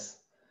OBS.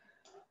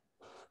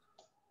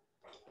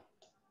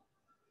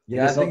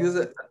 Yeah, I think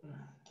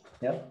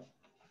yeah.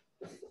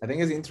 I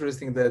think it's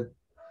interesting that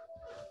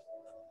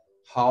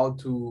how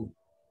to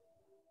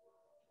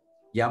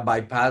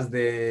bypass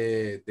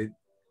the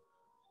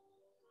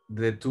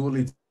tool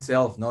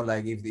itself, no,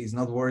 like if it's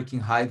not working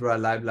Hydra,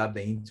 Live Lab,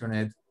 the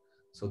internet,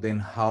 so then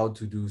how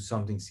to do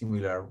something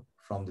similar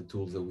from the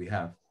tools that we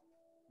have.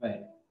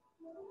 Right.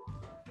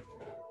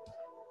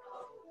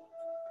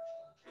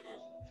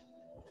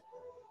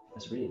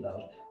 That's really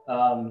loud.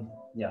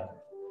 Yeah.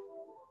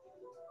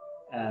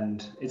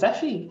 And it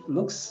actually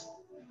looks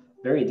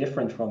very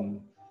different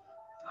from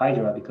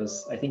Hydra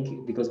because I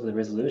think because of the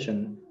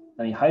resolution.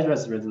 I mean,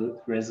 Hydra's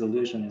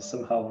resolution is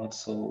somehow not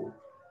so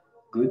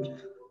good.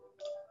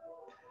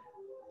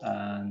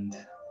 And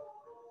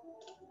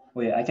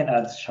wait, I can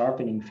add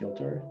sharpening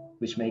filter,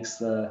 which makes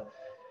the,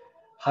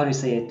 how do you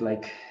say it,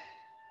 like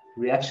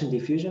reaction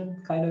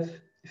diffusion kind of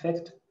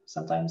effect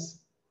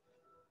sometimes.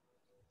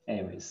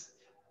 Anyways.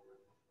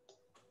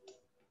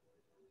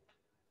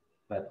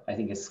 But I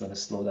think it's going to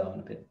slow down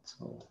a bit.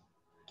 So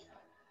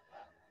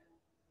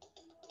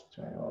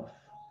turn it off.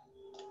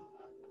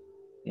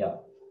 Yeah.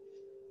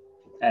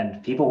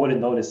 And people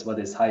wouldn't notice what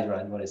is Hydra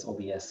and what is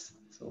OBS.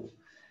 So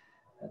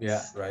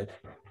Yeah, right.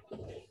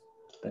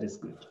 That is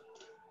good.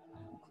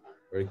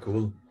 Very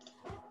cool.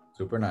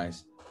 Super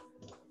nice.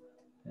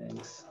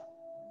 Thanks.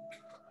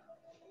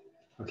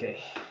 Okay,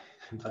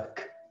 I'm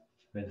back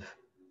with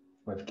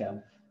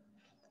webcam.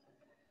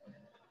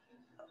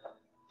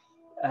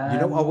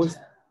 And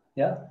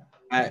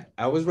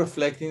I was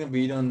reflecting a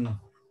bit on,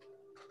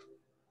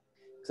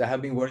 because I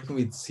have been working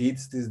with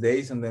seeds these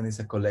days, and then it's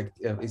a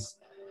collective, it's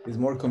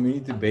more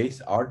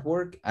community-based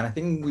artwork, and I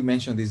think we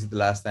mentioned this the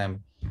last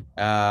time.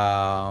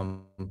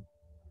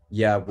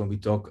 When we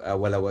talk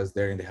while I was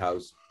there in the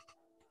house,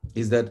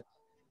 is that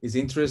it's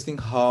interesting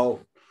how,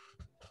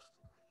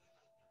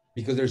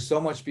 because there's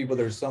so much people,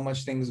 there's so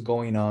much things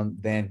going on,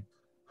 then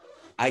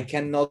I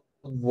cannot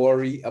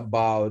worry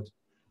about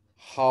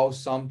how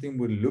something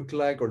will look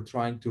like, or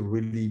trying to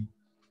really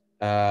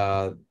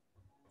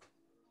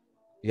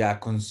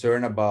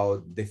concern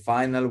about the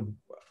final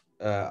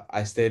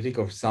aesthetic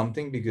of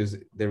something, because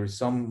there is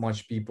so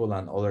much people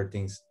and other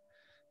things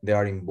that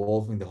are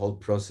involved in the whole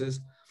process.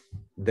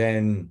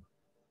 Then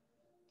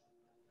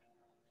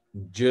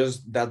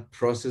just that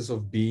process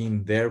of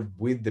being there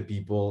with the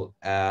people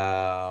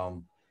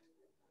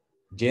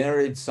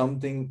generates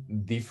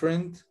something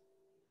different,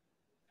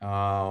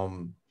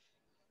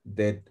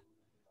 that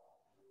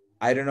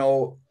I don't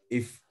know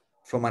if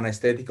from an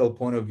aesthetical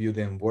point of view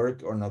then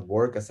work or not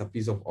work as a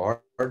piece of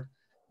art,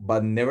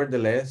 but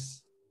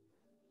nevertheless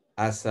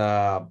as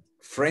a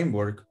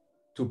framework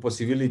to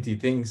possibility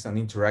things and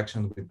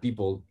interaction with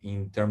people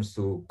in terms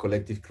to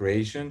collective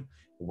creation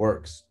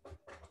works.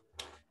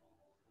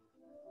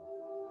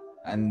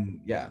 And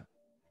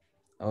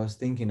I was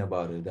thinking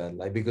about it, that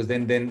like, because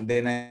then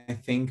I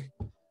think,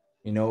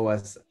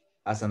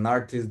 as an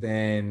artist,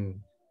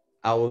 then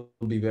I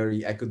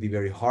could be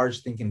very harsh,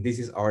 thinking this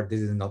is art,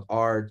 this is not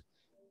art,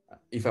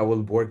 if I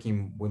will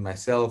working with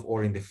myself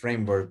or in the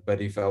framework.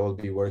 But if I will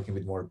be working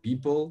with more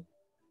people,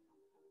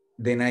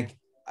 then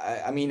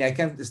I mean, I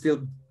can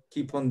still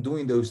keep on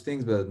doing those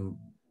things, but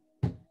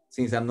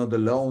since I'm not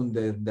alone,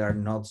 they're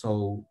not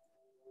so,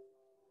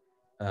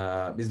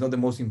 it's not the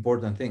most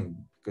important thing,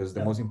 because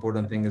the most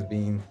important thing is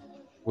being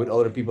with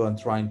other people and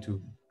trying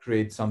to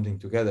create something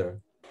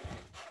together.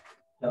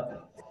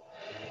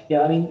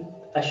 Yeah, I mean,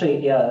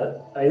 actually,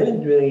 I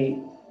didn't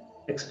really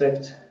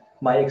expect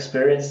my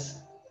experience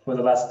for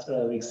the last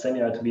week's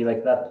seminar to be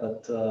like that.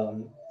 But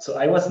so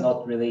I was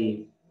not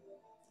really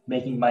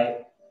making my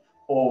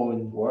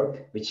own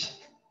work, which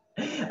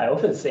I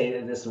often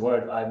say this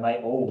word, my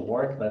own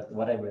work, but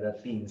whatever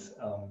that means.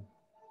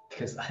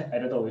 Because I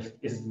don't know if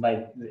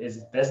is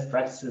best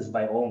practices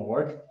my own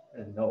work.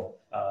 No,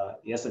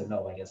 yes and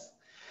no, I guess.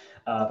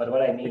 But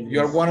what I mean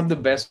You're is, one of the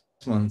best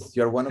ones.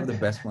 You're one of the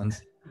best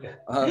ones.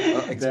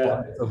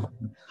 Exponents of,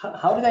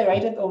 how did I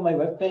write it on my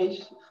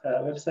webpage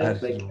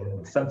website? Like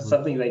uh,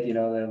 something like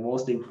the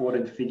most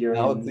important figure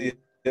in.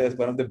 Yes,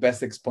 one of the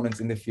best exponents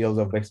in the field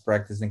of best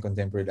practice in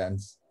contemporary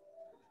dance.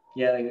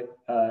 Yeah, like,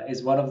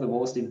 is one of the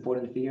most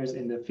important figures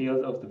in the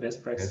field of the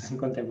best practice Yes. in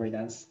contemporary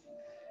dance,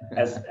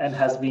 and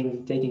has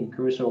been taking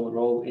crucial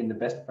role in the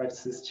best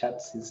practices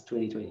chat since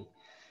 2020.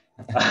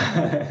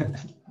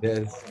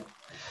 Yes.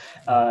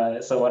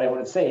 So what I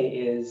want to say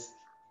is,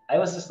 I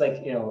was just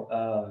like,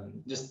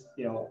 just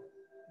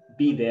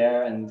be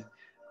there and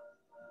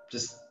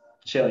just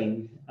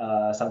chilling.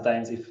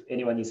 Sometimes if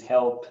anyone needs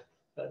help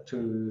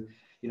to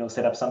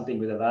set up something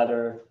with a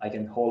ladder, I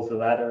can hold the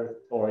ladder,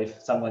 or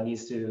if someone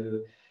needs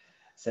to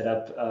set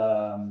up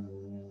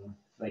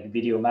like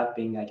video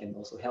mapping, I can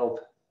also help.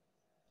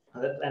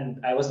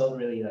 And I was not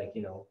really like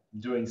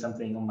doing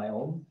something on my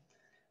own,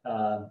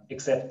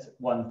 except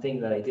one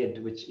thing that I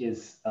did, which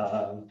is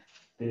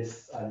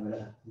this. I'm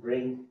gonna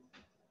bring,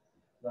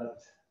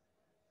 but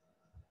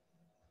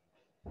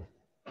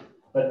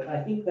I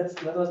think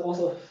that was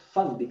also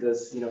fun,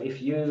 because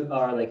if you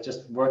are like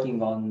just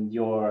working on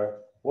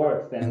your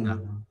work,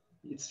 then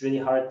it's really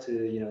hard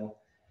to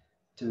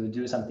to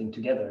do something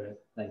together.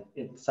 Like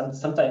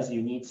sometimes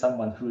you need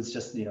someone who's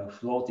just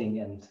floating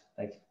and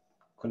like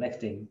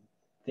connecting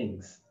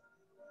things.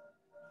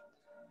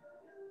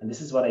 And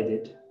this is what I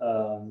did.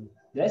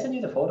 Did I send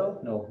you the photo?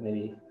 No,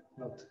 maybe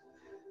not.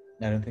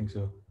 I don't think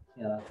so.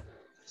 Yeah.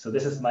 So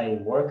this is my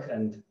work,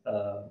 and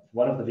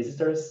one of the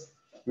visitors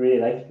really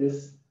liked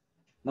this.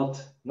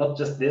 Not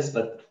just this,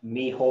 but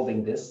me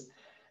holding this,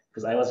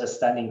 because I was just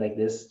standing like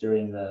this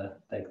during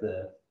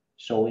the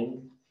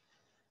showing.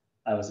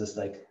 I was just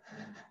like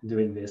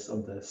doing this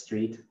on the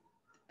street,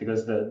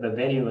 because the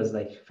venue was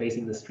like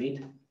facing the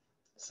street.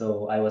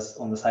 So I was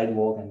on the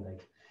sidewalk and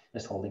like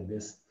just holding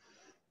this.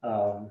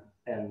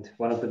 And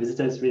one of the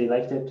visitors really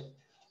liked it.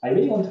 I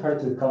really want her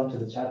to come to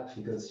the chat,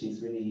 because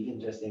she's really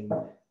interesting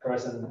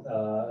person.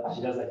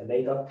 She does like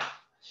makeup.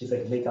 She's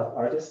like a makeup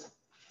artist,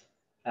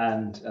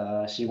 and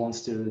she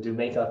wants to do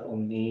makeup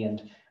on me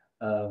and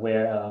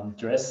wear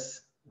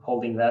dress,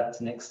 holding that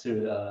next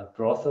to a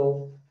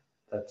brothel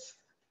that's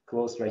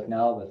closed right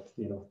now, but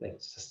like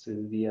just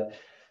to be a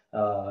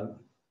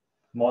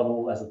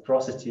model as a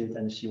prostitute,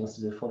 and she wants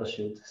to do a photo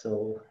shoot.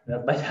 So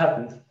that might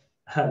happen.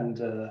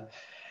 And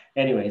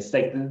anyways,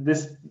 like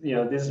this,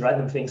 these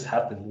random things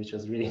happen, which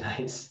was really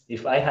nice.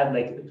 If I had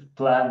like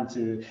planned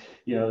to,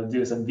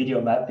 do some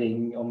video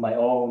mapping on my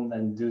own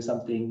and do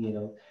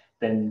something,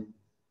 then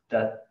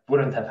that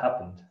wouldn't have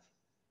happened.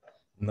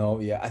 No,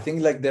 yeah, I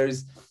think like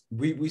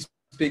we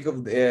speak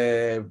of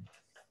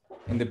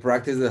in the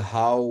practice of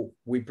how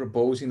we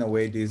propose in a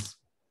way this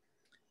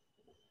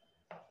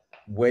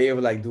way of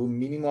like do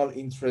minimal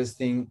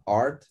interesting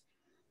art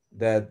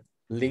that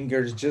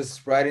lingers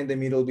just right in the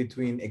middle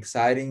between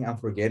exciting and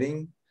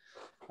forgetting.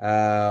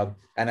 And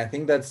I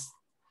think it's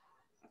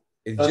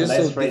That was a just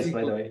nice so phrase,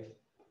 by the difficult. way.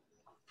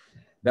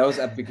 That was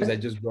because I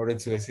just brought it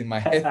to us in my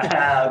head.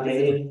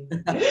 Okay.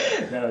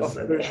 That was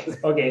okay.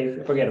 Okay,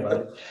 forget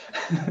about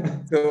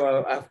it. So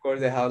of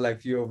course I have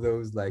like few of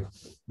those like,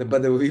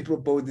 but we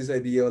propose this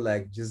idea of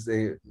like just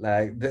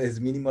like that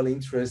is minimal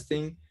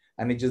interesting,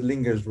 and it just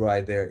lingers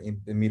right there in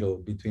the middle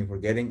between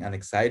forgetting and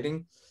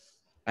exciting,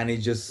 and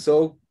it's just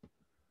so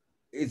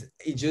it's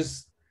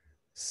just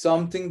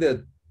something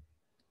that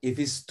if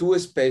it's too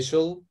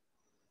special,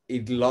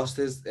 it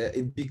loses.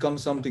 It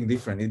becomes something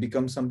different. It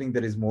becomes something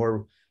that is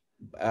more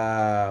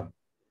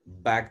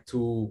back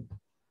to,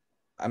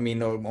 I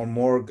mean, or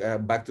more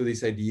back to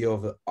this idea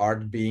of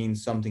art being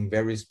something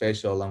very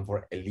special and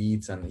for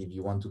elites, and if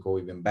you want to go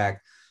even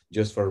back,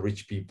 just for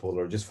rich people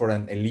or just for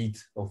an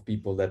elite of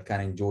people that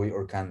can enjoy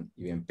or can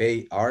even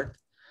pay art.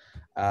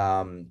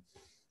 Um,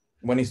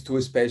 when it's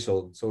too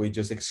special, so it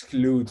just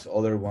excludes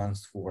other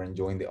ones who are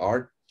enjoying the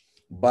art.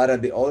 But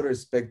at the other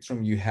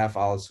spectrum, you have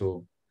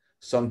also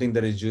something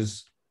that is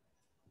just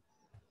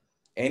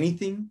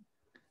anything,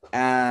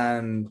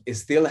 and it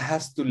still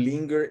has to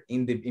linger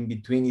in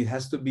between. It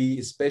has to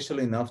be special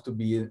enough to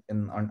be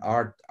an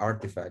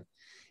artifact.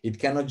 It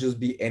cannot just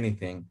be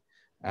anything.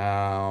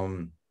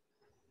 And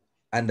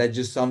that's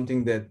just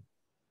something that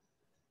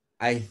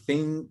I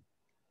think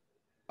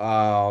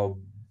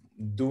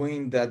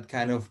doing that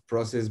kind of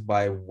process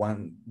by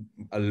one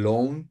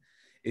alone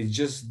is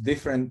just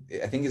different.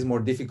 I think it's more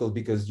difficult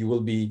because you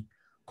will be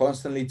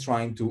constantly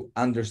trying to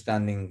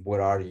understanding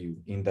where are you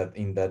in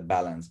that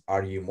balance.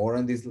 Are you more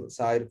on this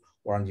side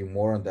or are you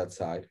more on that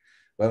side?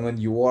 But when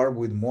you are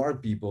with more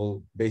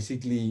people,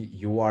 basically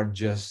you are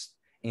just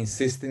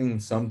insisting in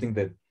something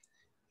that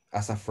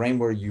as a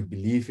framework you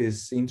believe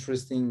is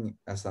interesting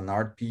as an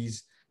art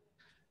piece,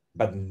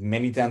 but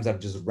many times are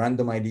just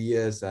random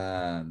ideas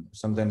and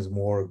sometimes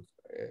more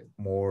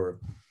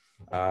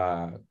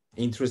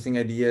interesting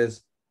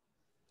ideas.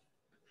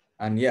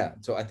 And yeah,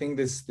 so I think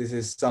this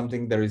is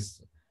something that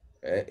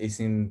is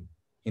in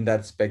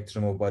that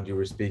spectrum of what you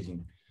were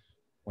speaking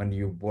when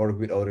you work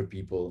with other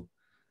people.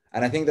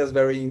 And I think that's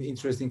very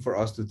interesting for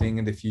us to think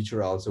in the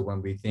future also,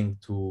 when we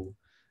think to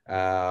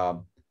uh,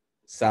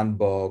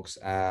 sandbox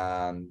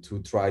and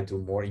to try to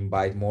more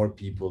invite more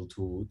people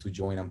to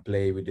join and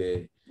play with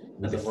As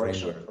the a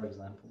workshop, framework. for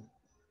example.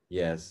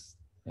 Yes.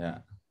 Yeah.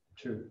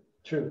 True,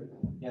 true.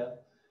 Yeah.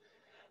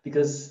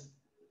 Because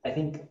I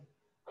think,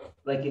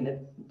 like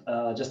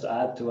just to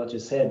add to what you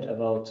said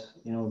about,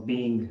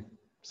 being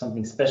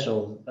something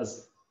special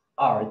as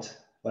art,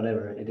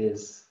 whatever it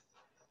is,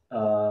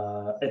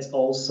 it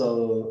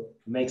also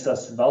makes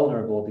us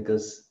vulnerable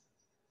because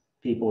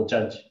people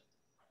judge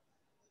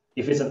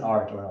if it's an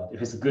art or not,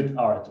 if it's good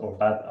art or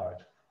bad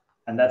art.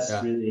 And that's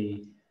Yeah.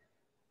 really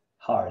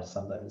hard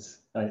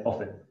sometimes,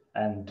 often.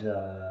 And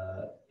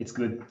it's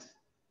good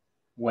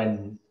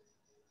when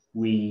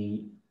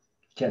we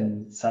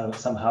can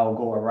somehow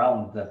go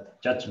around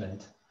that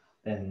judgment,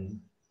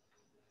 then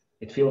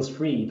it feels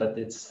free,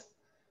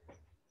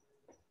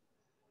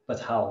 but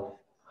how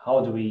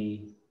do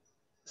we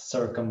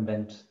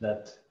circumvent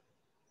that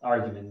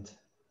argument?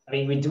 I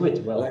mean, we do it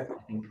Like well, I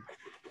think.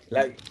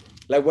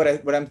 like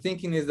what I'm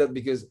thinking is that,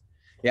 because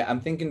yeah,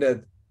 I'm thinking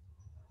that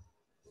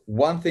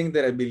one thing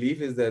that I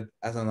believe is that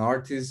as an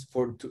artist,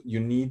 you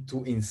need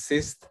to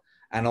insist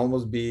and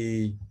almost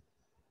be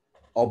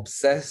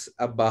obsessed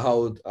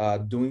about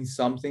doing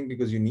something,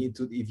 because you need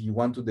to, if you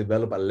want to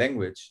develop a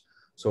language,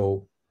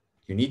 so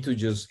you need to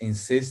just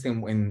insist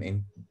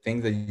in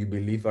things that you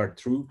believe are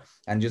true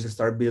and just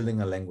start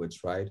building a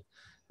language, right?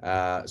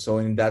 So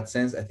in that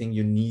sense, I think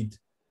you need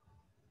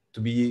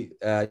you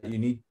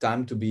need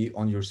time to be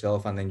on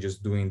yourself and then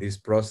just doing this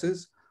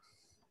process.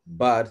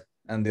 But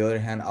on the other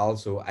hand,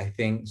 also, I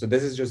think, so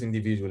this is just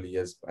individually,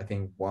 yes, I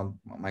think one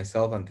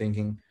myself, I'm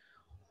thinking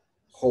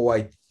how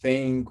I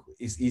think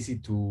it's easy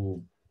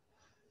to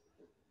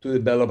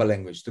develop a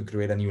language, to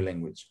create a new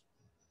language.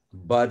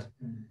 But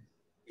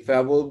if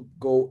I will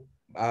go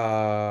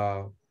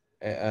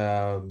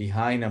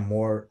behind and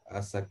more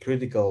as a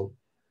critical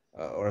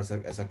or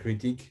as a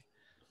critique,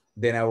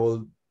 then I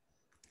will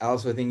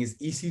also think it's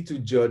easy to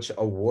judge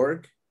a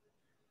work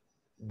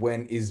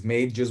when it's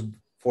made just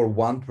for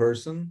one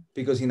person,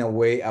 because in a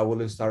way I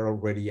will start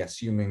already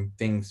assuming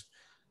things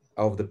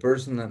of the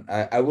person, and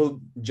I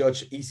will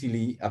judge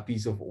easily a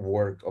piece of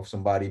work of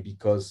somebody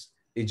because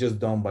it's just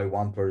done by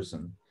one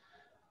person,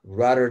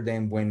 rather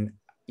than when,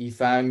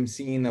 if I'm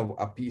seeing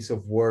a piece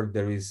of work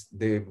that is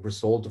the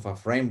result of a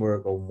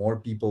framework of more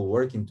people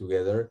working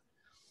together,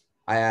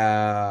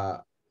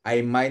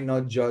 I might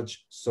not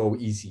judge so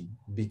easy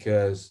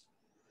because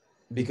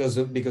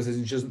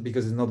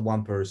it's not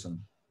one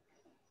person.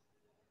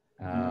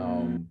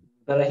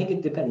 But I think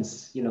it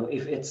depends,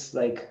 if it's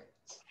like,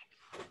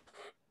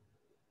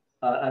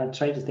 I'm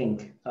trying to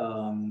think,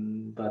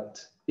 but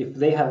if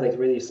they have like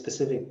really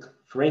specific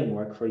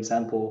framework, for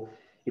example,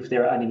 if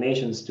they're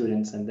animation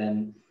students and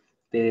then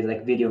they did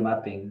like video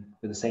mapping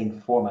with the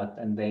same format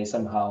and they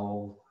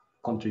somehow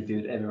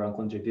everyone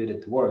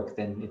contributed to work,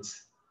 then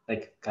it's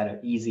like kind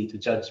of easy to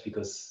judge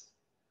because,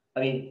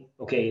 I mean,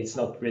 okay, it's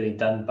not really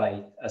done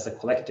as a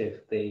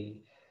collective. They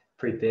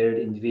prepared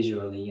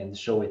individually and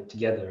show it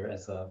together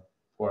as a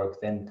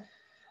work. Then,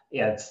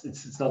 yeah,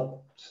 it's not,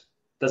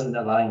 doesn't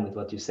align with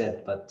what you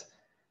said, but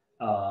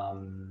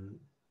um,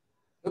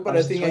 No, but I'm I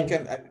just think I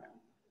trying. can.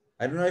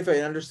 I don't know if I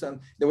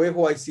understand the way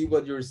how I see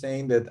what you're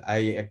saying. That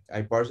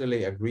I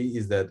partially agree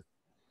is that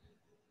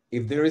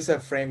if there is a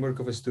framework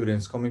of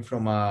students coming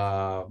from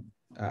a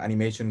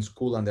animation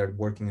school and they're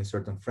working in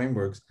certain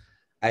frameworks,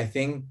 I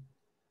think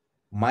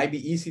might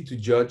be easy to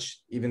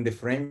judge even the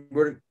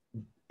framework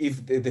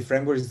if the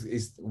framework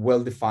is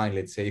well defined.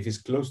 Let's say if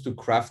it's close to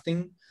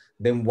crafting,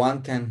 then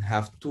one can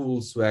have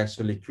tools to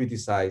actually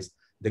criticize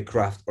the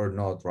craft or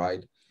not,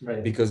 right?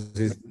 Right. Because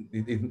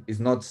it's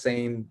not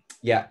saying,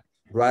 yeah,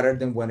 rather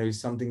than when there is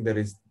something that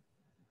is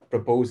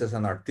proposed as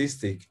an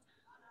artistic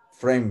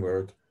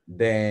framework,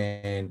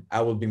 then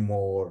I will be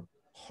more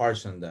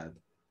harsh on that.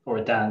 Or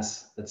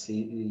dance, that's Or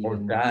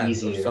even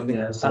dance or easier. something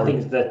Yeah, more,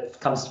 something that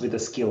comes with a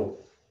skill.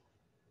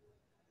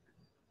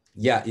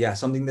 yeah,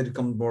 something that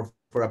comes more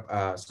for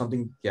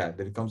something, yeah,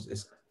 that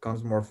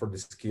comes more for the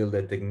skill,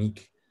 the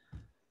technique,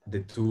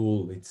 the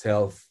tool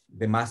itself,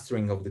 the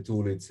mastering of the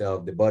tool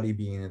itself, the body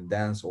being in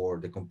dance or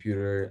the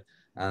computer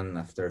and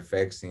After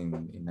Effects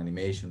in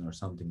animation or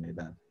something like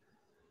that.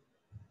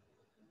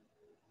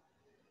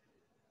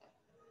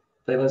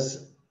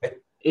 Because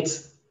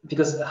it's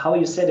because how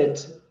you said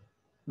it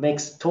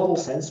makes total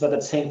sense, but at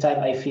the same time,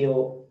 I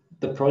feel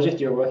the project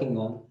you're working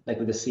on, like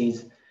with the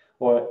seeds,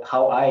 or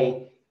how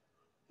I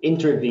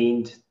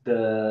intervened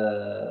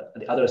the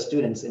other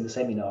students in the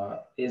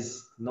seminar,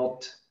 is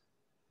not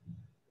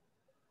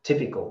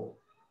typical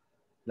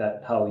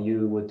that how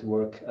you would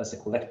work as a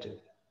collective.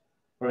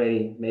 or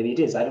maybe it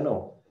is, I don't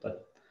know.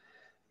 But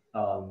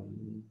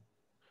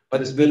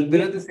because But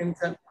then at the same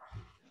time,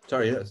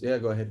 sorry, yes, yeah,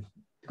 go ahead.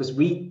 because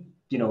we,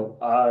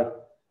 are,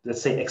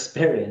 let's say,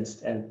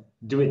 experienced and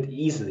do it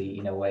easily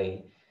in a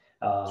way,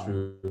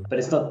 True. but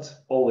it's not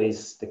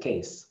always the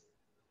case.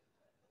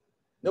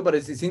 No, but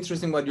it's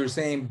interesting what you're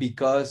saying,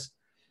 because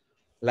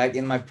like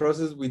in my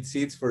process with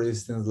seeds, for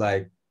instance,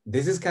 like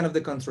this is kind of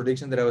the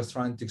contradiction that I was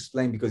trying to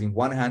explain, because in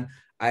one hand,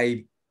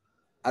 I,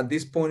 at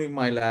this point in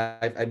my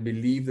life, I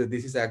believe that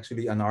this is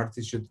actually an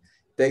artist should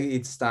take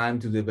its time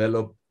to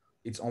develop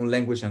its own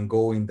language and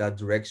go in that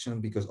direction,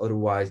 because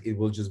otherwise it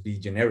will just be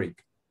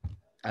generic.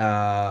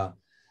 Uh,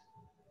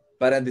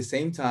 but at the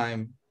same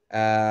time,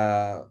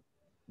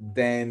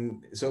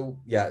 then, so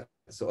yeah,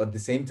 so at the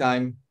same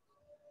time,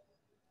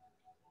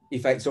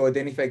 if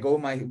I go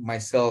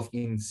myself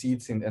in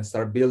seeds and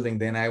start building,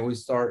 then I will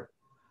start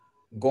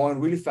going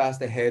really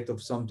fast ahead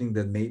of something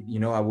that may,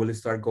 I will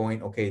start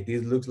going, okay,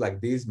 this looks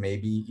like this.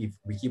 Maybe if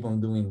we keep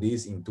on doing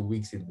this, in 2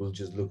 weeks, it will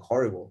just look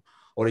horrible,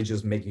 or it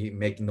just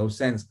make no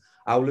sense.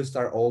 I will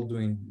start all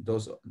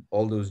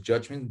those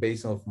judgments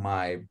based off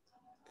my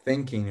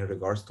thinking in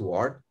regards to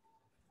art.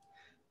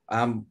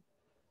 Um,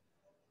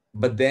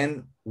 but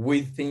then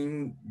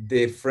within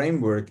the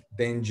framework,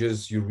 then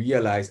just you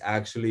realize,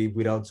 actually,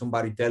 without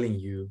somebody telling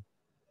you,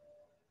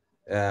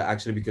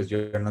 actually, because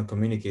you're not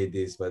communicate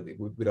this, but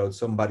without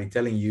somebody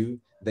telling you,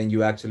 then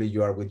you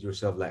are with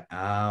yourself like,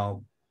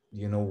 oh,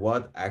 you know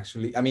what,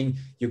 actually, I mean,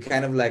 you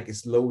kind of like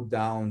slow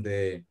down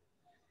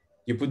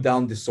you put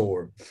down the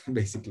sword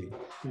basically.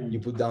 You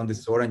put down the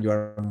sword and you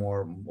are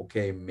more,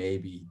 okay,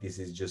 maybe this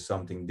is just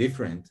something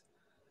different,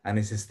 and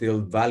it's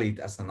still valid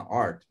as an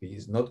art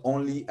piece, not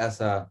only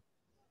as a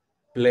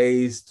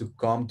place to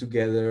come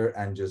together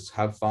and just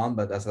have fun,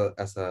 but as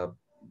a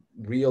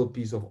real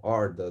piece of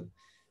art that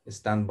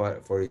stand by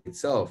for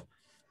itself.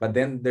 But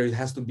then there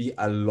has to be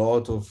a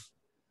lot of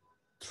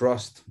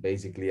trust,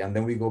 basically, and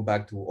then we go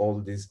back to all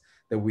this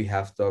that we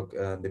have talked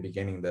at the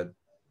beginning, that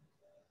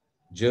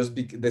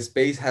the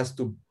space has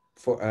to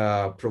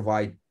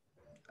provide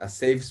a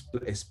safe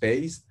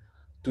space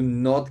to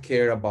not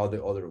care about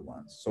the other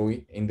ones. So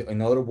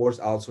in other words,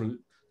 also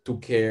to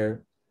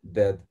care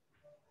that,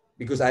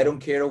 because I don't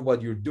care of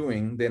what you're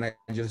doing, then I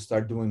just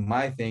start doing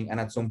my thing. And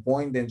at some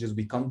point, then just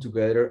we come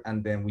together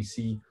and then we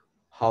see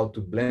how to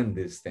blend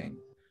this thing,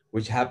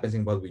 which happens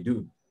in what we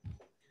do,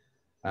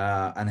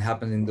 and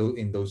happens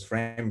in those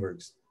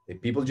frameworks.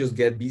 If people just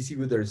get busy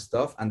with their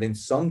stuff, and then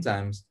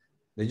sometimes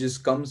they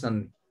just comes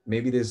and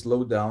maybe they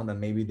slow down and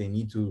maybe they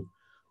need to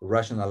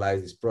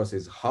rationalize this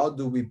process. How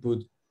do we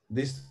put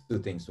these two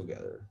things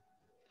together?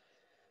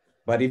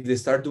 But if they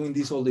start doing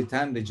this all the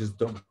time, they just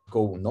don't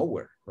go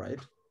nowhere, right?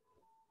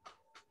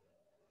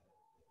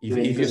 You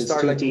mean If you because it's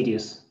start too like,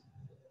 tedious?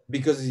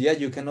 because yeah,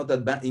 you cannot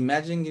advance.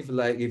 Imagine if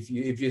like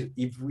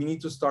if we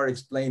need to start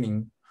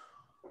explaining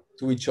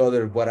to each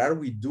other what are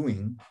we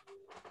doing,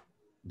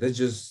 that's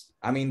just,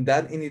 I mean,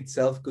 that in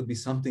itself could be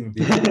something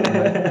difficult,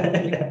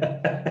 right?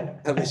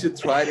 And we should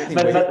try it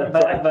but anyway. but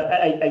but, but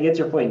I get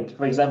your point.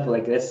 For example,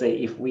 like let's say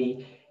if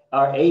we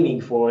are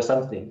aiming for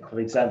something, for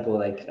example,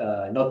 like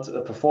not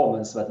a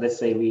performance, but let's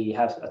say we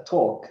have a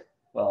talk.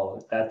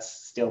 Well, that's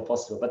still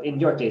possible. But in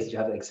your case, you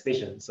have an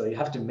exhibition, so you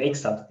have to make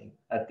something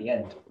at the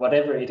end,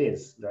 whatever it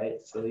is, right?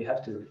 So you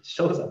have to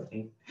show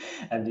something.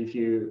 And if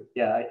you,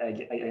 yeah,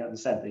 I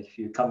understand. Like if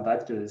you come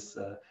back to this,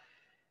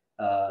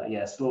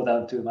 yeah, slow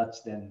down too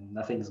much, then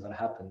nothing is going to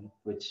happen.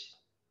 But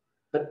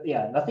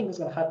yeah, nothing is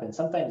going to happen.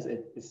 Sometimes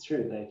it's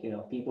true, like,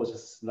 people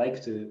just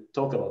like to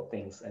talk about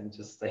things and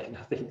just like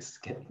nothing's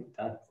getting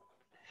done.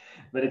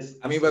 But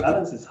I mean, this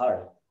balance is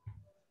hard.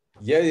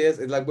 yeah, yes,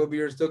 it's like what we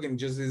were talking,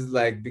 just is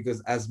like,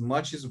 because as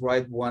much as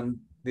right one,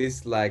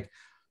 this like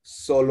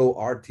solo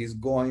artist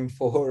going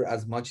for,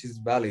 as much is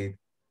valid,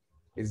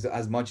 is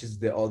as much as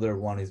the other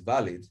one is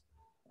valid.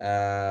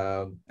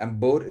 And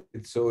both,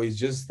 so it's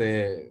just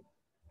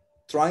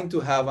trying to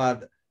have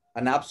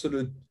an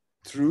absolute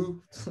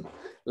truth,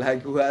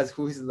 like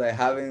who is like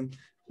having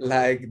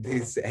like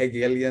this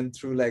Hegelian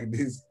truth, like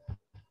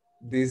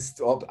this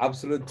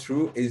absolute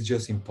truth is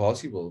just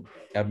impossible.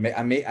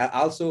 I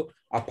also,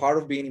 a part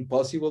of being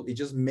impossible, it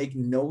just make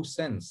no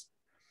sense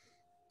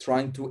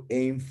trying to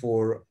aim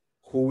for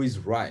who is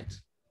right,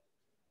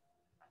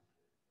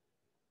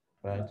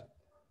 right?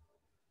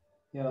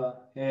 Yeah,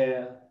 yeah,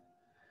 yeah.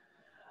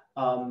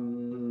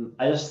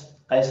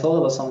 I thought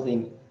about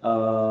something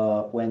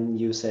when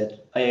you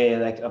said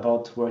like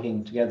about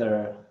working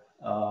together.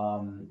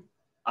 Um,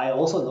 I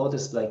also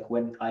noticed like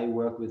when I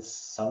work with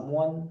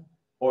someone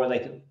or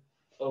like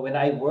when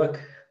I work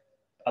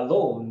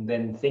alone,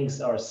 then things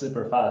are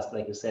super fast,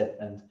 like you said,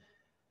 and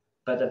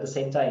but at the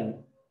same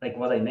time, like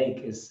what I make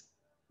is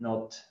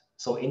not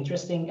so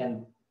interesting,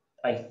 and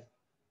I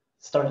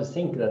start to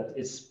think that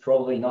it's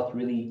probably not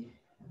really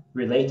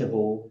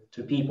relatable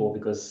to people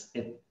because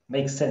it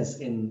makes sense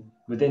in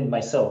within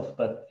myself,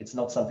 but it's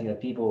not something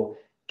that people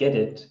get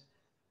it.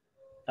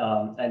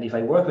 And if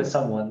I work with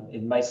someone,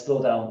 it might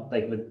slow down.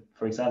 Like with,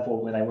 for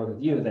example, when I work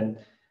with you, then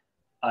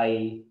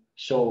I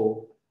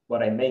show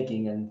what I'm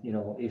making, and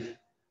if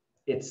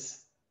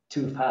it's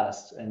too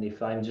fast, and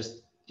if I'm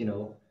just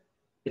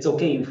it's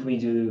okay if we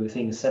do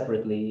things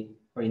separately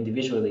or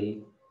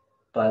individually,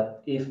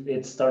 but if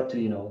it start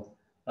to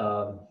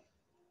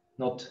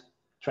not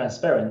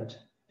transparent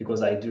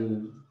because I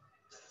do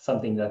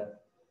something that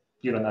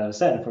you don't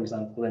understand, for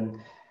example, and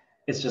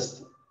it's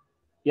just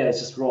it's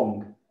just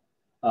wrong.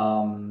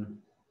 um,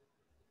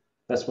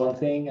 that's one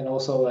thing. And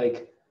also,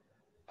 like,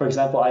 for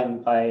example,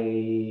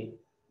 I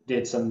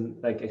did some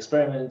like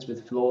experiments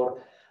with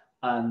Floor,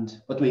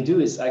 and what we do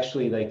is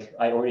actually, like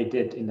I already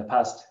did in the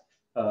past,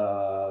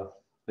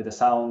 with the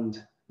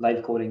sound,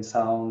 live coding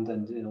sound,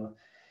 and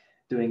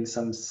doing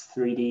some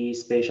 3D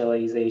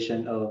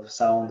spatialization of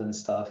sound and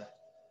stuff.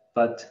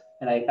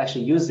 And I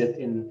actually used it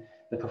in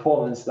the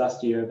performance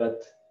last year,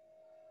 but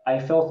I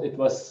felt it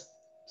was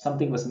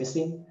something was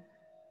missing,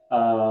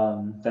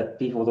 that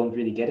people don't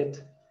really get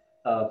it.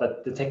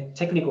 But the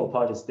technical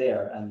part is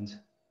there, and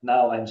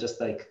now I'm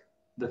just like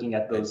looking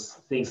at Right. those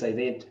things I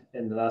did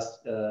in the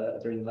last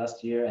during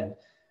last year, and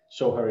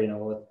show her,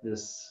 what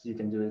this, you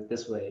can do it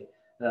this way,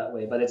 that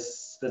way. But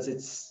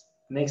it's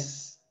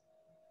makes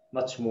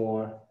much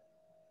more,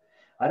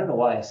 I don't know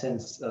why,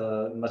 sense,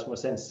 much more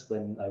sense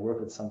when I work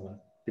with someone,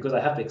 because I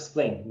have to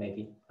explain,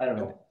 maybe, I don't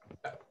know.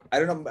 I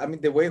don't know. I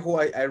mean, the way how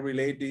I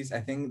relate this, I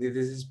think that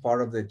this is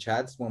part of the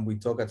chats when we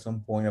talk at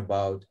some point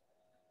about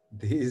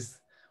this.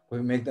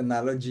 We make the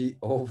analogy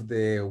of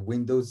the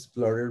Windows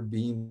Explorer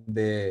being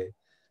the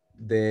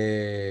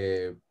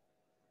the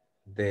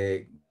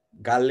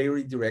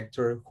gallery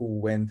director who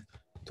went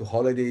to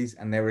holidays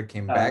and never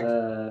came back.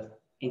 The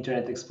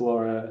Internet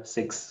Explorer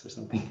 6 or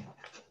something.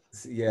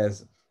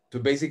 Yes. So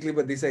basically,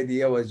 but this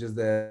idea was just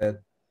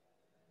that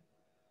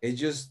it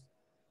just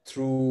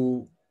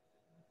through,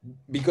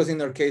 because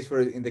in our case,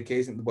 for in the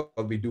case,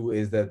 what we do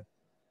is that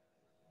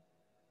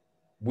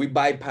we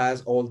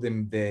bypass all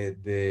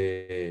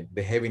the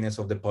heaviness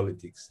of the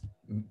politics,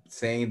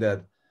 saying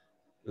that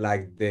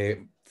like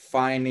the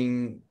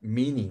finding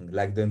meaning,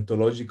 like the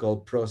ontological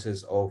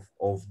process of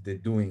the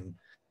doing.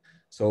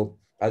 So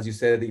as you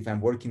said, if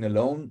I'm working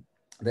alone,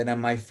 then I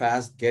might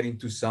fast get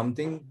into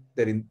something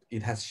that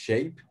it has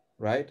shape,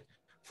 right?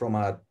 From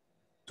a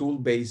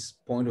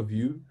tool-based point of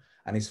view,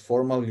 and it's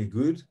formally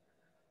good,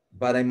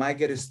 but I might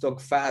get stuck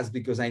fast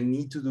because I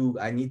need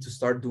to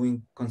start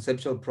doing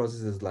conceptual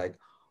processes like,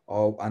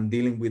 oh, I'm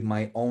dealing with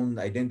my own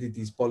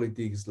identities,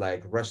 politics,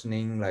 like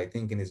rationing, like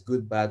thinking is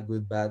good, bad,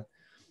 good, bad.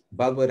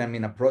 But when I'm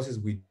in a process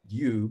with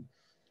you,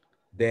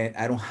 then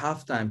I don't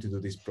have time to do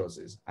this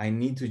process. I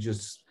need to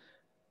just,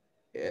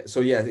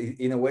 so yeah,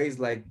 in a way, it's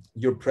like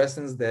your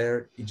presence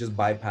there, it just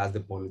bypass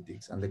the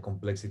politics and the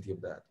complexity of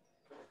that.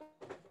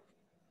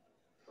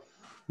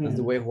 That's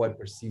the way how I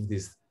perceive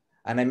this.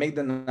 And I make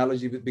the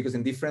analogy because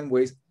in different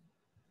ways,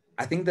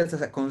 I think that's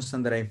a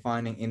constant that I'm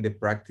finding in the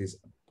practice,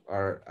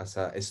 or as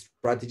a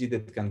strategy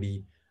that can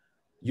be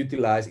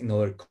utilized in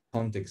other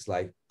contexts,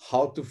 like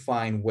how to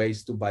find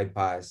ways to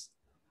bypass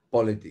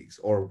politics,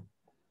 or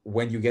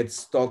when you get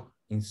stuck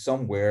in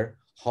somewhere,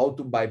 how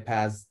to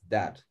bypass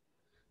that.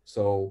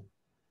 So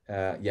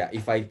yeah,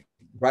 if I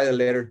write a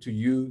letter to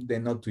you,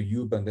 then not to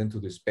you, but then to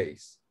the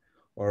space,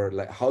 or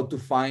like how to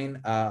find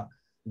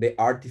the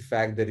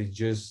artifact that is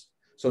just,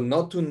 so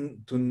not to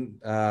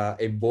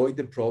avoid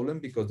the problem,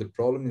 because the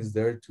problem is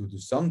there to do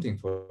something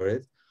for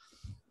it,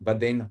 but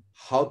then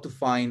how to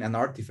find an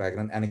artifact,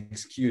 an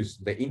excuse,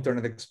 the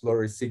Internet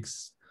Explorer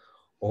 6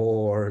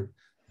 or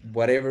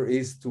whatever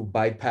is, to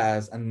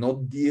bypass and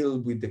not deal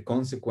with the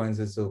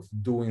consequences of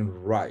doing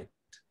right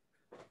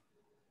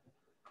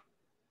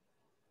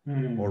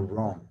or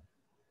wrong.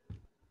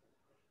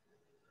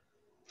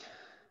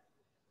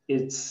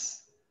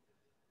 It's,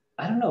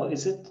 I don't know,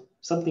 is it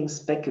something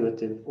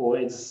speculative, or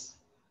it's,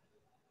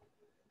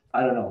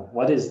 I don't know,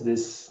 what is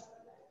this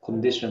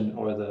condition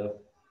or the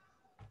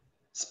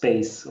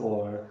space,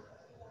 or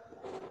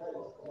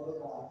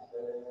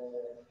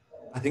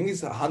I think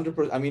it's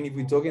 100%. I mean, if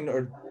we talk in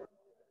our,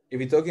 if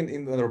we talk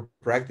in our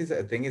practice,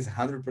 I think it's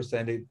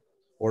 100% it,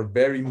 or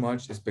very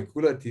much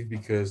speculative,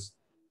 because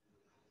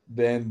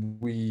then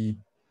we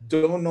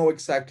don't know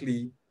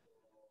exactly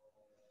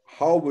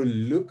how we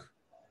look,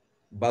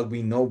 but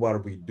we know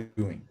what we're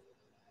doing.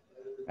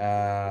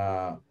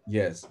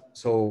 Yes.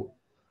 So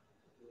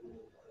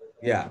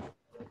yeah,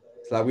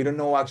 it's like we don't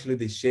know actually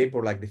the shape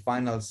or like the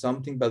final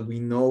something, but we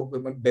know,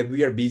 but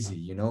we are busy,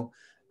 you know,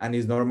 and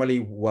it's normally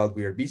while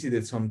we are busy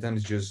that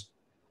sometimes just,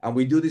 and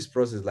we do this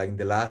process, like in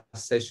the last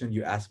session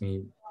you asked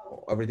me,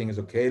 everything is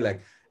okay,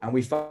 like, and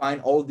we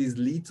find all these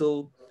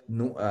little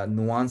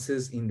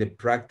nuances in the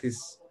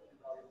practice.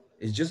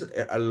 It's just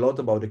a lot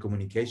about the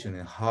communication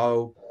and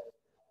how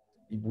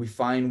we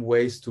find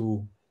ways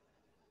to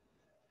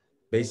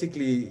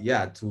basically,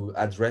 yeah, to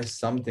address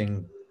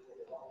something.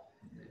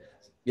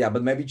 Yeah,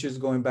 but maybe just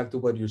going back to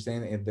what you're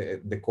saying, at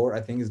the core,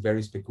 I think is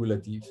very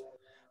speculative,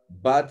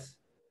 but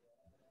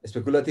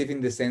speculative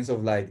in the sense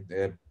of like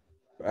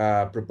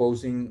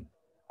proposing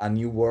a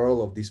new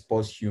world of this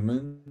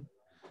post-human,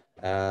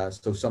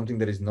 so something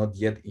that is not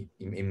yet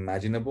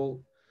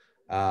imaginable.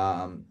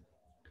 Um,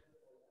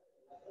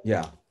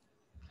 Yeah.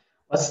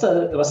 What's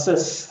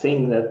this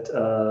thing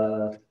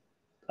that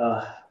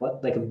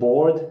what, like a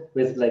board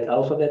with like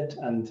alphabet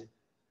and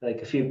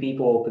like a few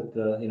people put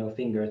the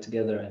finger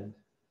together and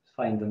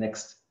find the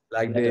next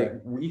Like the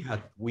letter.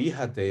 we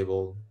had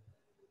table,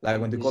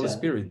 like when they You call it said,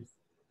 spirit.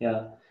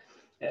 yeah.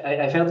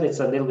 I felt it's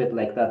a little bit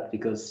like that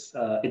because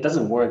it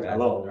doesn't work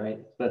Exactly. alone,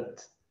 right?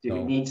 But you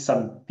No. need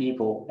some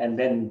people, and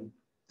then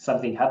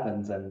something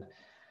happens, and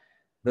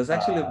That's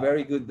actually a uh,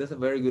 very good, that's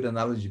a very good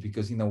analogy,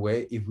 because in a way,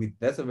 if we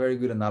that's a very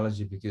good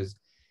analogy, because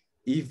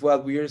if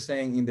what we are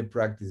saying in the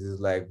practice is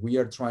like we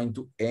are trying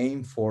to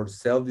aim for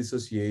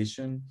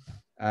self-dissociation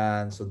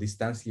and so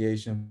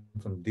distanciation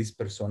from this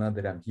persona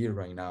that I'm here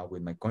right now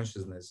with my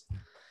consciousness,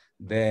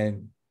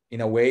 then in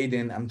a way,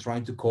 then I'm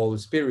trying to call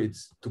spirits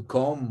to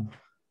come,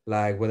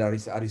 like what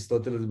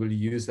Aristotle will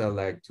use,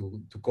 like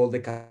to call the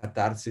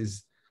catharsis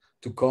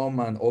to come,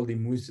 and all the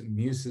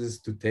muses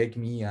to take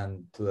me and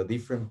to a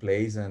different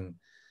place. And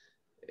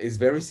it's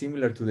very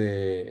similar to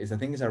I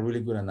think it's a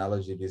really good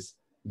analogy. This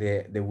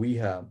the we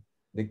have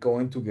they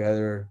going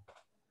together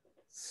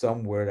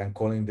somewhere and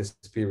calling the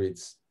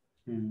spirits,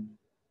 hmm,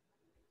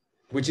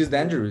 which is yeah,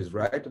 dangerous,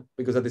 right?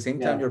 Because at the same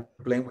time yeah, you're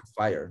playing with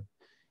fire,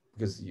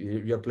 because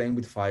you're playing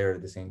with fire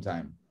at the same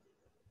time.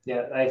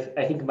 yeah.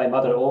 I think my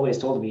mother always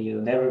told me you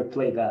never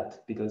play that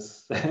because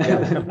Yeah,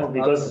 my mom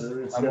because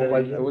also. it's My mom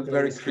was gonna be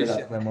very screwed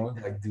Christian. up. My mom was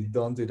like,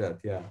 Don't do that."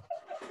 Yeah.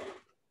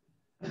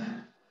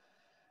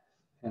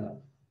 Yeah,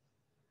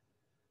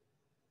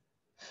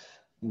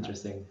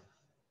 interesting.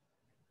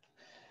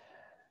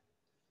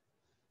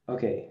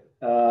 Okay.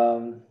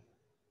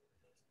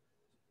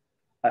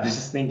 I was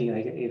just thinking,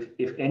 like,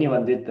 if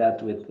anyone did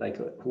that with like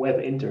a web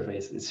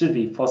interface, it should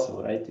be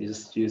possible, right? You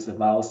just use the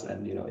mouse, and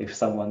if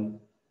someone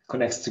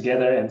connects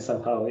together and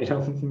somehow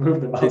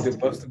move the They mouse do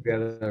both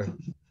together.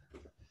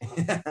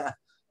 together.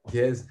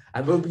 Yes,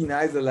 and it will be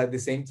nice that like, at the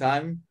same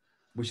time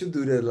we should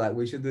do that. Like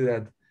we should do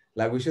that.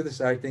 Like we should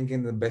start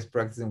thinking the best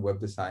practice in web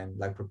design,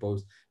 like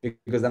propose,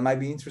 because that might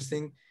be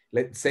interesting.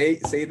 Let's say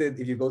that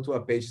if you go to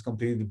a page, it's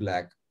completely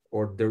black,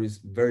 or there is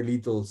very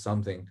little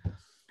something,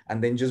 and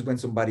then just when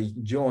somebody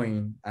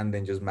join, and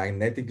then just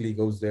magnetically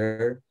goes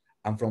there,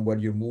 and from where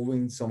you're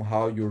moving,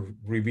 somehow you're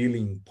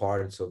revealing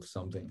parts of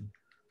something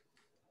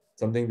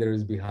that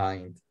is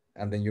behind,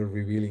 and then you're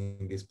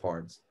revealing these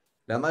parts.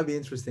 That might be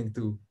interesting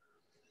to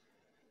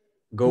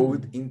go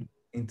Hmm.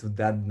 into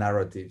that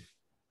narrative,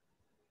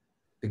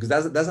 because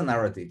that's a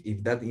narrative.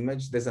 If that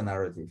image, there's a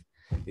narrative.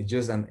 It's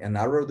just an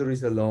arrow that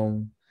is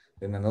alone,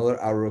 then another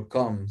arrow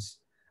comes,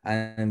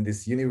 and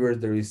this universe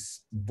there is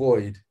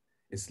void.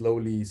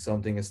 Slowly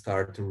something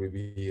start to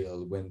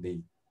reveal when they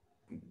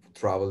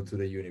travel to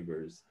the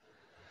universe.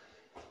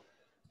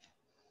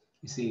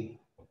 You see,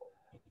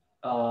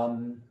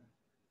 um,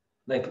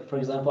 like for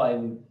example,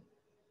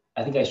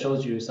 I think I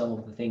showed you some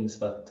of the things,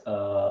 but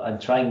I'm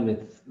trying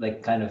with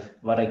like kind of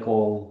what I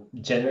call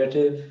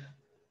generative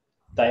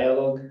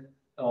dialogue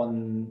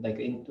on like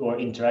or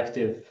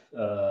interactive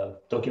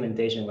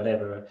documentation,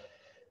 whatever.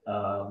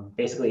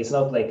 Basically, it's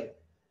not like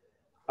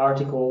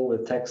article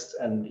with text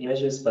and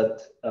images,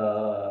 but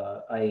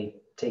I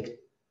take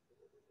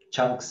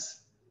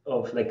chunks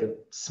of like a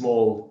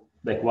small,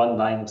 like one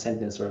line of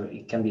sentence, or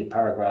it can be a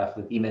paragraph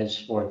with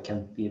image, or it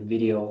can be a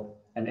video,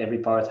 and every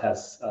part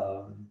has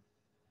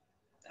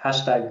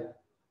hashtag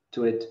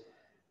to it.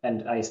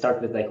 And I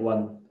start with like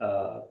one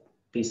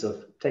piece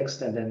of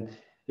text, and then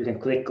you can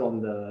click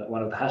on the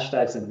one of the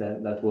hashtags, and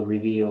then that will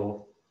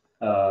reveal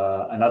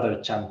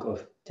another chunk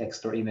of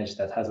text or image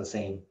that has the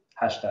same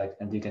hashtag,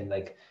 and you can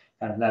like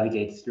kind of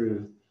navigate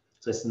through.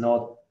 So it's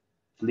not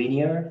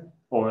linear,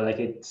 or like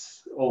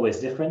it's always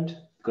different,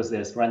 because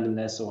there's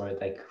randomness, or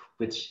like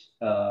which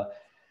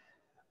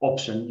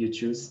option you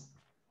choose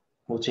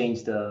will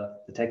change the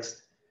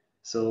text.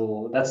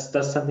 So that's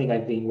something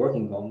I've been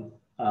working on.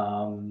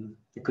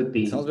 It could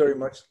It sounds be, very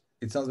much.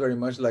 It sounds very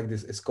much like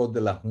this Scott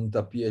de la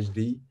Junta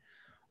PhD,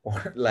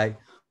 or like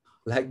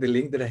the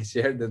link that I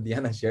shared, that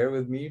Diana shared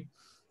with me,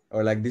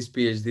 or like this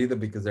PhD, that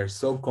because they're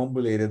so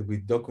convoluted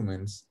with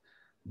documents,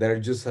 they're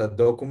just a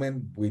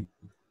document with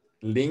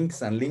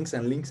links and links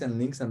and links and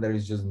links, and there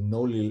is just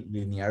no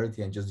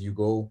linearity, and just you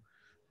go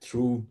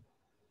through.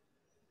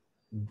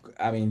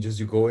 I mean, just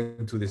you go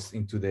into the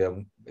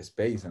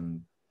space,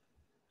 and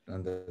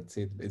that's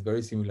it. It's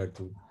very similar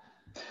to,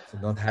 so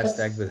not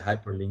hashtag but that's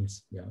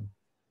hyperlinks. Yeah.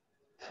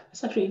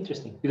 that's actually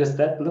interesting, because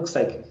that looks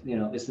like,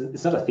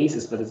 it's not a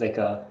thesis, but it's like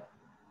a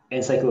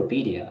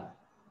encyclopedia.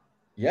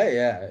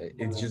 Yeah,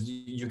 it's Uh, just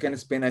you can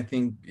spend, I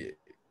think,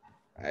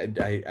 I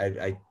I I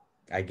I,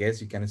 I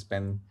guess you can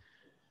spend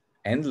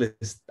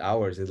endless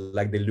hours. It's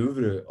like the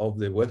Louvre of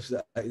the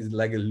website. It's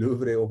like a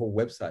Louvre of a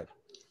website.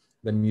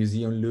 The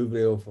museum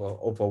Louvre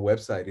of a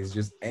website is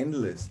just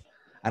endless,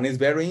 and it's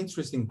very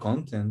interesting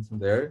content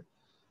there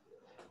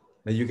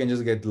that you can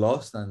just get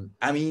lost. And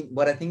I mean,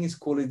 what I think is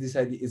cool is this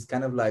idea is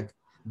kind of like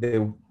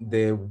the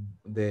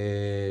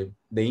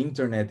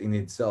internet in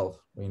itself.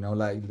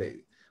 Like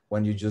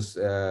when you just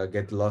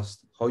get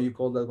lost. How you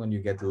call that when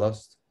you get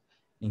lost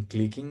in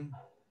clicking?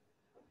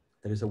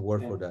 There is a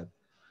word yeah. for that.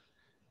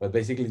 But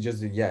basically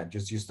just, yeah,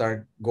 just you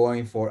start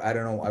going for, I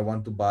don't know, I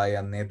want to buy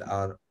a net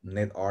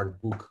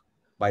art book.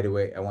 By the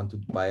way, I want to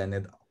buy a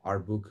net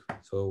art book.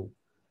 So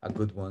a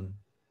good one.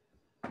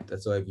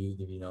 That's why if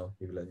you know,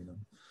 if you let me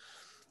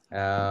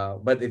know.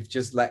 But it's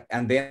just like,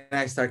 and then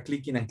I start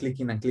clicking and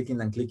clicking and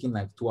clicking and clicking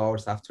like 2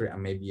 hours after,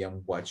 and maybe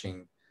I'm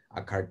watching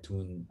a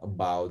cartoon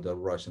about a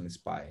Russian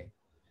spy.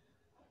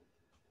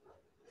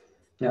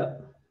 Yeah,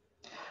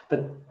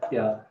 but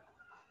yeah,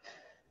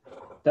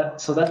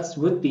 that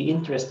would be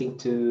interesting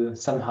to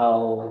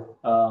somehow.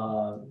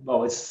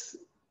 Well,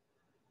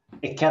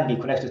 it can be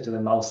connected to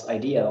the mouse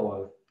idea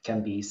or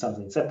can be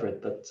something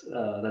separate, but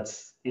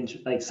that's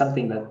like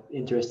something that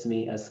interests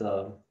me as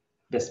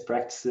best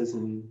practices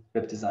in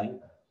web design,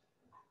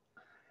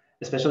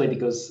 especially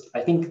because I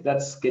think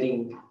that's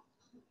getting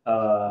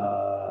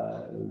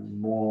more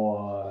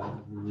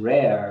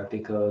rare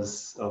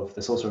because of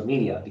the social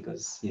media,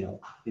 because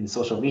in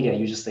social media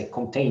you just like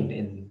contained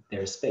in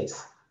their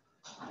space,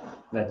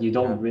 that you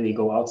don't Yeah. really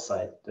go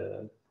outside.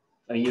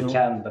 I mean, you No.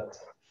 can, but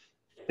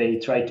they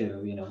try to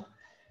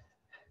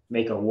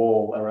make a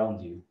wall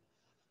around you.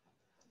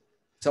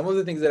 Some of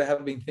the things that I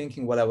have been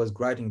thinking while I was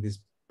writing this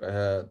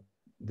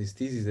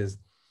thesis is,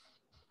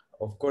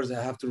 of course, I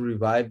have to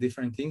revive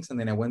different things, and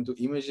then I went to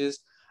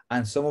images,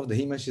 and some of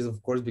the images, of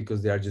course,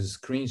 because they are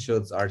just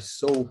screenshots, are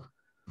so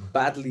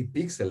badly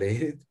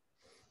pixelated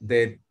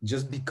that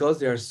just because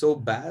they are so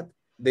bad,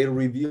 they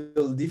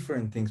reveal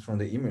different things from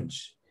the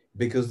image,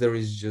 because there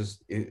is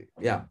just,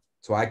 yeah.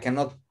 So I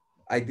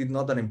did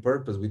not that on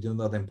purpose. We do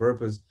not on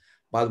purpose.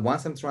 But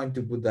once I'm trying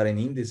to put that in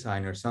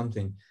InDesign or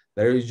something,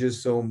 there is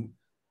just some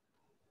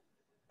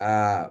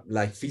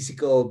like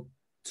physical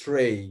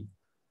tray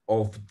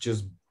of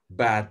just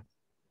bad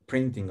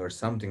printing or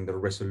something, the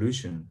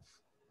resolution.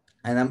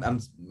 And I'm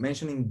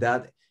mentioning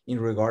that in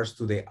regards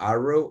to the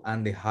arrow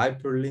and the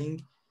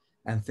hyperlink,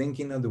 and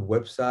thinking of the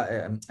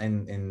website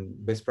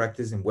and best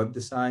practice in web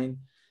design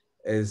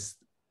is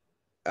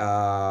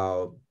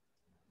uh,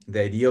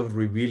 the idea of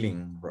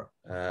revealing,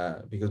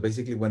 because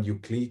basically when you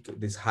click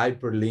this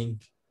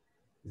hyperlink,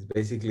 is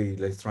basically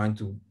like trying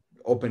to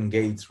open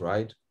gates,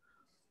 right?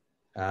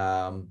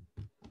 Um,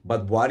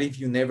 but what if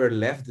you never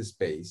left the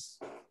space?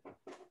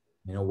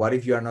 What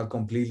if you are not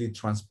completely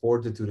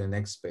transported to the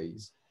next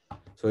space?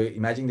 So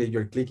imagine that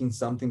you're clicking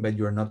something, but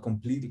you're not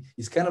completely,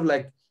 it's kind of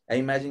like, I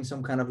imagine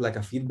some kind of like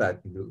a feedback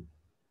loop.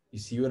 You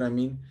see what I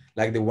mean?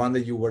 Like the one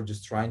that you were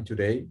just trying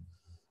today,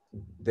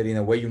 that in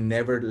a way you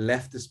never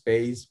left the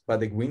space, but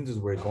the windows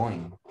were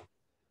going.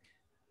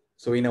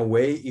 So in a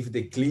way, if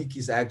the click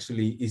is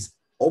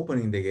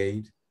opening the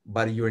gate,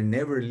 but you're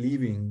never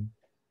leaving,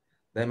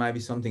 that might be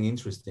something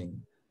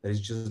interesting. That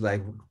is just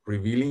like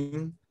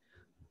revealing.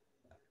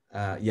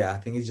 Yeah, I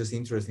think it's just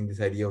interesting,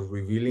 this idea of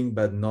revealing,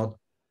 but not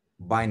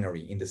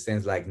binary, in the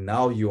sense like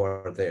now you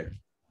are there.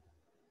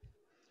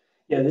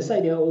 Yeah, this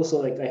idea also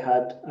like I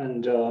had,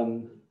 and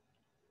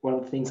one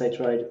of the things I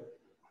tried.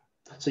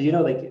 So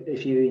like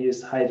if you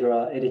use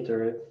Hydra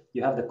editor,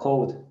 you have the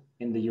code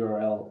in the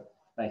URL,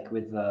 like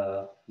with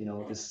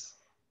this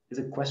is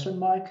a question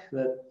mark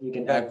that you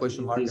can Yeah, add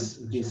question mark and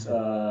these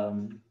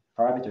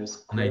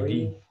parameters, an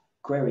ID.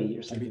 query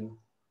or Should be,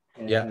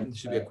 something, yeah, and it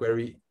should be a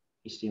query.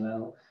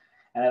 HTML.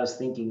 And I was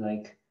thinking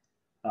like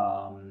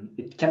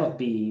it cannot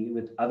be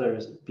with other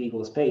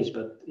people's page,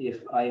 but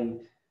if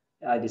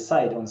I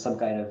decide on some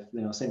kind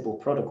of simple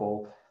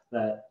protocol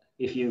that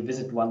if you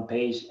visit one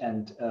page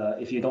and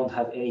if you don't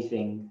have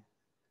anything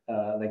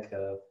like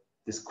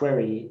this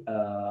query,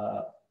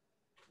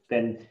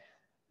 then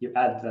you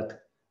add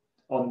that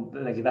on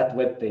like that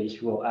web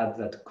page will add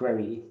that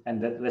query,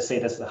 and that, let's say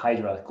that's the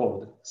Hydra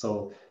code.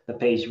 So the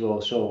page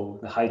will show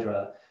the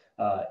Hydra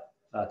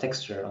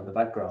texture on the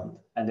background,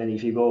 and then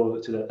if you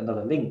go to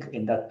another link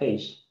in that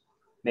page,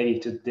 maybe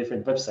to a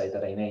different website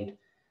that I made,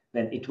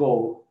 then it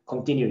will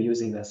continue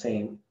using the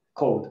same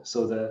code.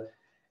 So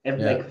Yeah,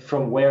 like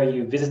from where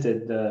you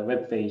visited the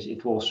web page,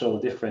 it will show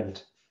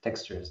different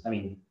textures. I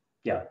mean,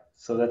 yeah.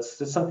 So that's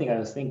something I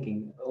was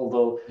thinking.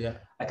 Although yeah,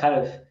 I kind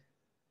of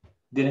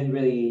didn't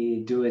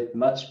really do it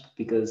much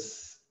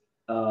because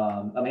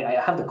I mean I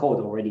have the code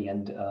already,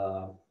 and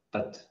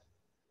but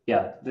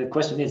yeah, the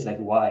question is like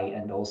why,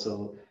 and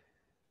also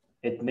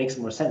it makes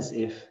more sense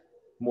if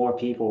more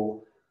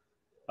people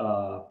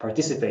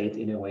participate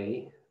in a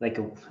way. Like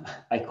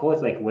I call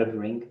it like web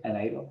ring, and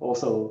I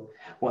also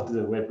want to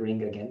do web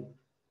ring again.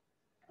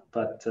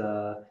 But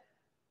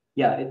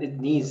yeah, it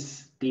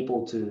needs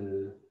people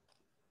to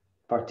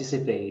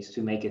participate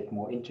to make it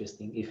more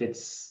interesting. If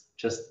it's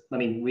just, I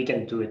mean, we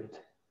can do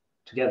it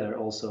together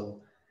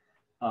also.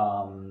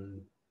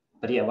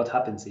 But yeah, what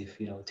happens if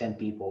 10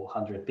 people,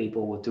 100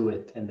 people will do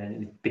it, and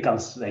then it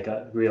becomes like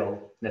a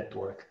real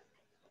network?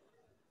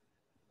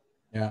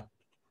 yeah,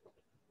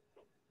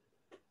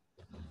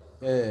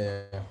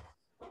 yeah.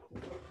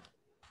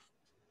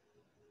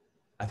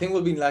 I think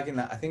will be like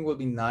I think will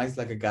be nice,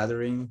 like a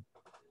gathering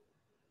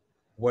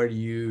where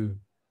you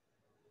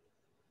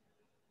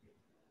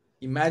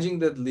imagine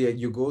that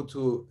you go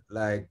to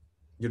like,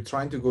 you're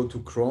trying to go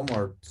to Chrome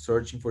or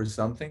searching for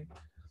something,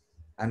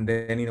 and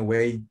then in a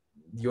way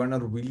you are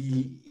not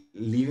really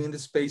leaving the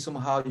space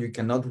somehow. You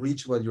cannot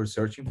reach what you're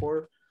searching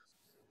for.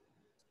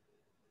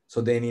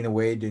 So then in a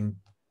way, then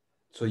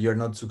so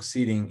you're not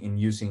succeeding in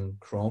using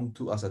Chrome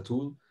to as a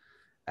tool.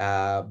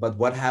 But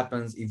what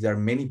happens if there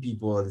are many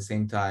people at the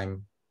same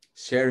time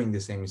sharing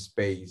the same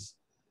space?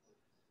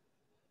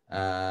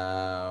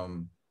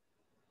 Um,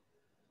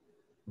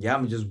 yeah,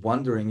 I'm just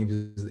wondering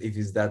if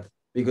it's that,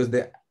 because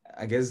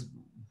I guess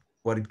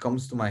what it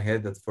comes to my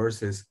head at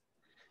first is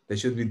there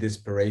should be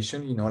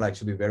desperation, you know, like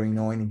should be very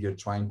annoying if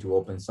you're trying to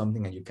open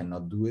something and you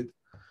cannot do it.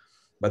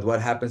 But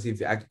what happens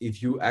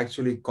if you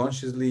actually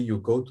consciously you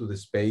go to the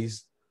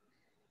space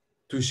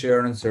to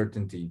share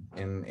uncertainty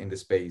in the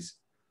space,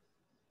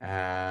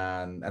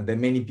 and then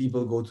many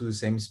people go to the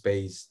same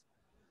space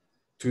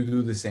to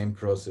do the same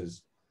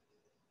process.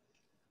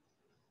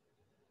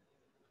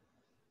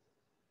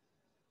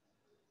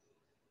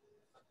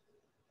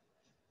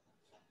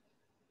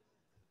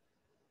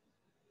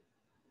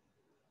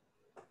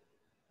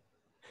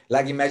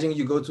 Like imagine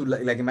you go to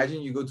like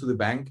imagine you go to the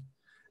bank,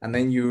 and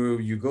then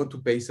you go to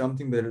pay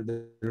something, but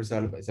there's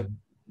it's a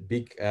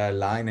big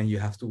line and you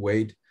have to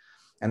wait.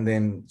 And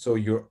then so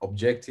your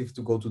objective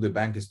to go to the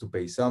bank is to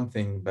pay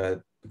something,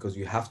 but because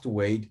you have to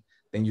wait,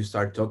 then you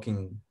start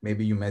talking.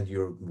 Maybe you met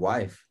your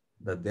wife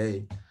that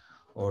day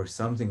or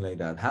something like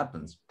that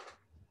happens.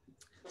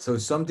 So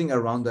something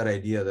around that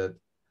idea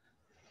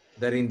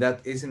that in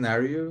that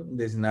scenario,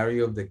 the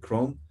scenario of the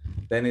Chrome,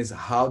 then is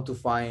how to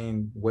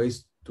find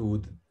ways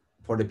to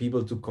for the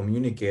people to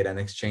communicate and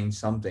exchange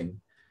something.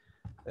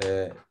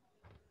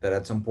 That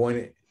at some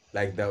point,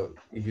 like the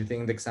if you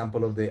think the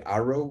example of the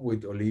arrow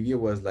with Olivia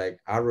was like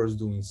arrows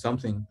doing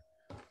something,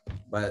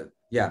 but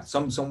yeah,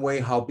 some way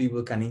how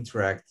people can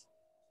interact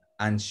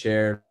and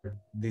share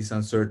this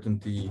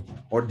uncertainty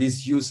or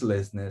this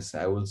uselessness,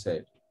 I will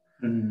say,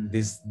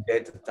 this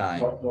dead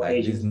time, More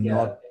like this agent, yeah,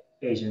 not,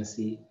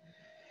 agency.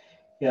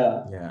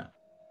 Yeah, yeah.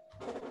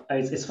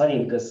 it's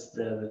funny because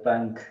the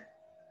bank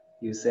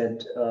you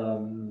said,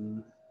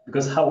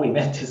 because how we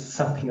met is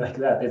something like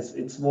that.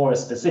 It's more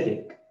specific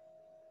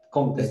It's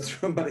context,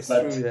 true, but it's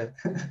but true, yeah.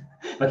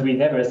 but we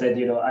never said,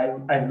 you know,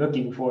 I'm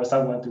looking for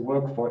someone to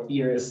work for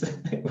years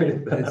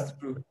with But it's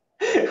true.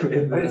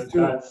 with But it's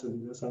true. cards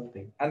and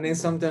something. And then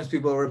sometimes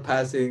people were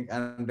passing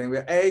and then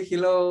we're, hey,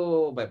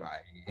 hello, bye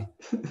bye.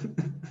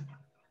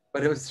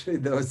 But it was true.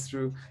 That was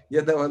true.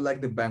 Yeah, that was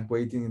like the bank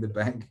waiting in the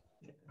bank.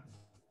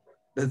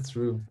 That's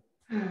true.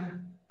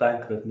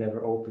 Bank that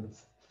never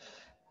opens.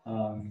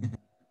 Um,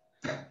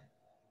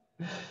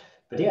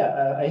 but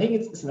yeah, I think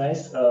it's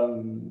nice.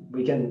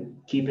 We can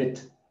keep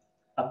it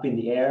up in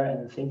the air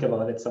and think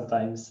about it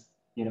sometimes.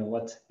 You know,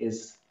 what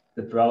is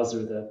the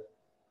browser that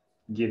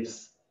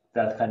gives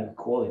that kind of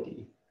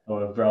quality,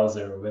 or a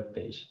browser or web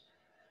page?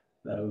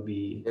 That would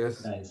be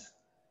Yes. nice.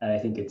 And I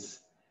think it's,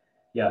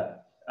 yeah,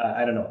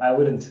 I don't know. I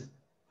wouldn't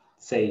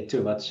say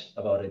too much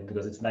about it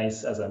because it's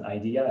nice as an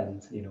idea,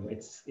 and you know,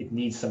 it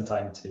needs some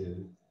time to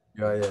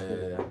Yeah, yeah,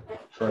 yeah, yeah.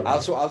 further.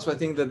 Also, I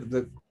think that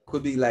the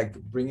could be like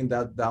bringing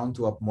that down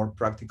to a more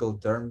practical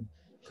term.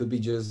 Could be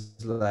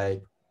just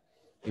like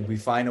if we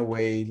find a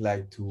way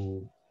like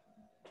to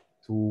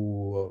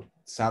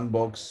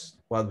sandbox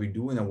what we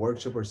do in a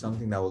workshop or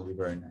something, that will be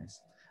very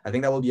nice. I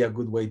think that will be a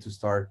good way to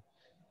start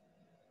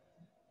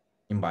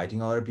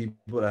inviting other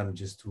people and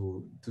just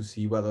to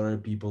see what other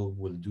people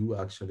will do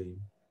actually.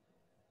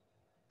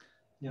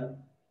 Yeah.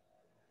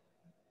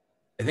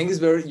 I think it's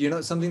very, you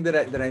know, something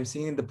that I'm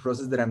seeing in the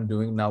process that I'm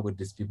doing now with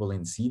these people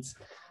in seats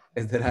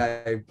is that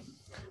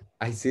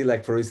I see,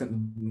 like, for instance,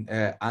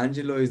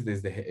 Angelo is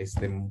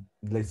the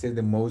let's say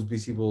the most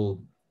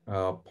visible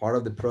part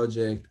of the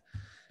project,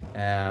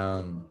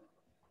 um,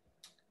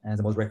 and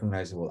the most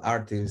recognizable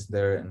artist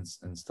there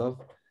and stuff.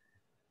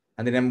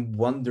 And then I'm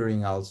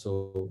wondering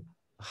also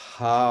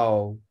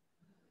how,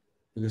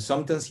 because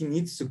sometimes he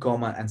needs to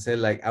come and say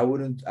like I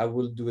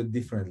will do it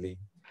differently.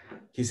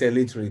 He said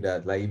literally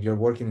that, like, if you're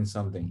working in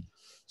something,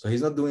 so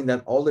he's not doing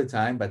that all the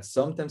time, but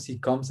sometimes he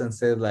comes and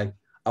said like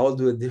I will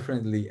do it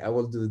differently, I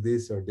will do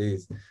this or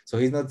this. So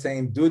he's not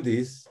saying do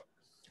this,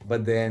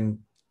 but then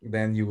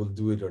you will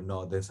do it or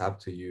not, that's up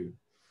to you.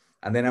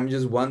 And then I'm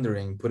just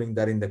wondering, putting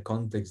that in the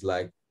context,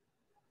 like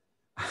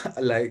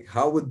like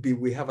how would be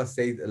we have a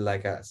say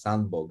like a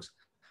sandbox,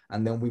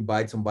 and then we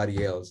bite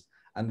somebody else,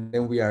 and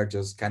then we are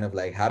just kind of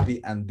like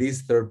happy, and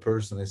this third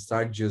person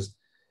start just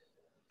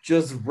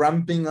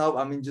ramping up.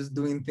 I mean, just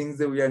doing things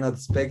that we are not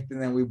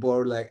expecting, and we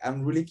both like.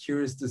 I'm really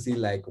curious to see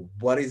like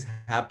what is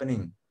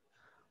happening.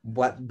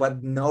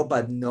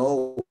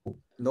 No,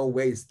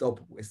 way, stop,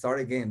 start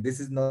again. This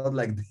is not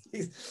like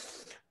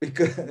this,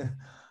 because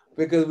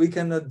because we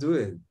cannot do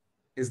it.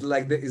 It's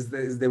like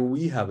the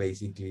Ouija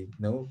basically.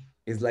 No,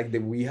 it's like the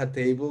Ouija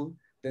table.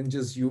 Then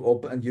just you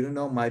open, and you don't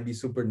know, might be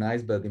super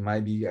nice, but it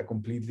might be a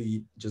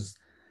completely just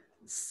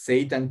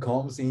Satan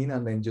comes in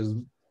and then just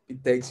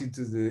it takes you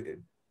to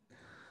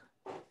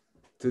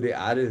the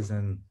others,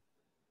 and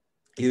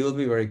it will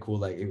be very cool.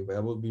 Like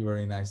that would be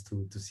very nice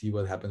to see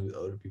what happens with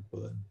other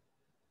people. And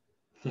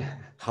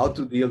How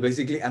to deal.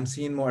 Basically, I'm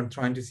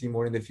trying to see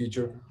more in the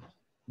future.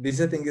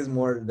 This I think is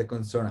more the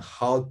concern,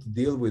 how to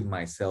deal with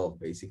myself.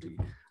 Basically,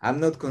 I'm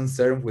not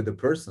concerned with the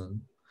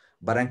person,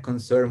 but I'm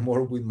concerned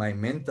more with my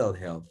mental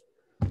health.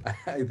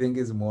 I think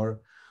it's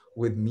more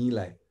with me,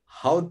 like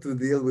how to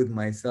deal with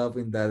myself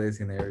in that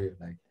scenario.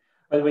 Like,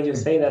 But when you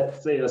say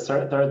that, say a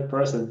third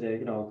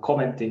person,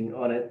 commenting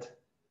on it,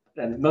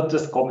 and not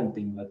just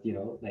commenting, but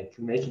like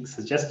making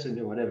suggestions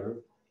or whatever,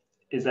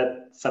 is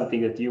that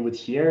something that you would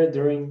hear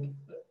during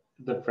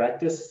the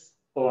practice,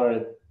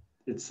 or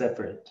it's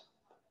separate?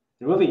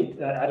 It will be.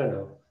 I don't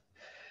know.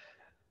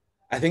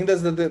 I think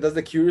that's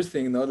the curious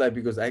thing, no? Like,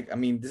 because I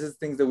mean, this is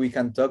things that we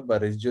can talk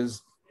about. It's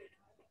just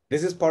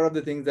this is part of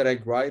the things that I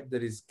write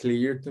that is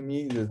clear to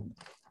me.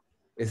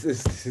 This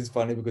is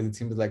funny because it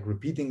seems like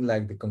repeating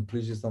like the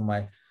conclusions of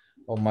my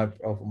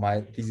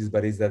thesis,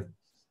 but is that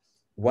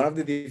one of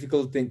the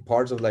difficult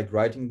parts of like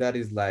writing that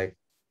is like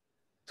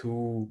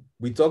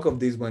we talk of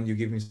this when you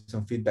give me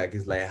some feedback,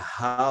 is like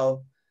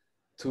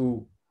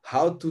to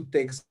how to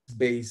text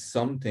base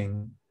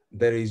something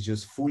that is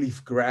just fully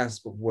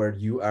grasp where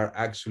you are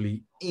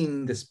actually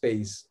in the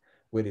space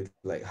with it,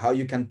 like how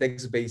you can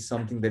text base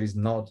something that's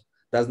not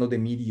the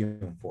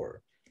medium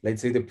for.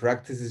 Let's say the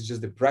practice is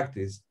just the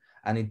practice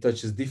and it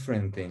touches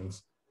different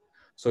things,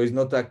 so it's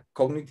not a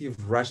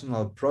cognitive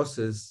rational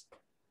process.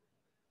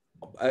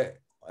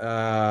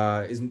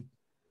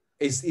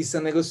 Is it's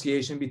a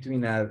negotiation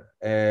between like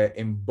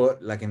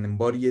an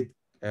embodied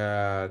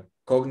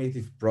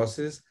cognitive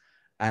process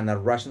and a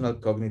rational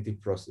cognitive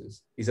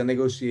process. It's a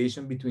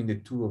negotiation between the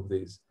two of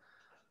these.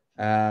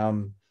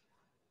 Um,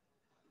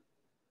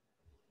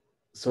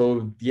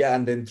 so yeah,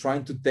 and then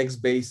trying to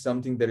text base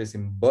something that is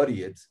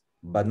embodied,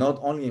 but not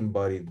only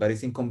embodied, but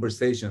it's in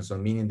conversation. So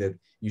meaning that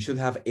you should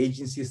have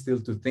agency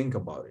still to think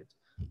about it,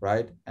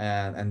 right?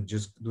 And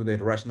just do the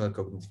rational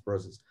cognitive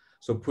process.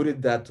 So put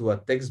it that to a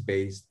text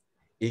based,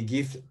 it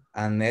gives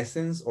an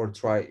essence, or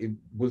it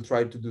will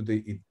try to do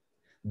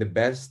the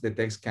best the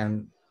text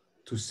can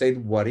to say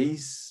what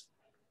is,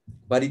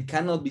 but it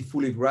cannot be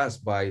fully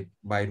grasped by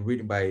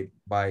reading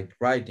by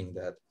writing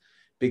that,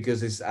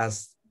 because it's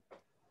as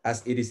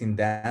it is in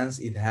dance,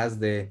 it has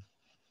the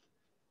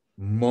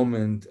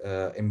moment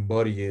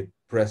embodied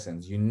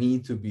presence. You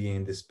need to be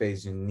in the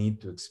space, you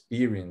need to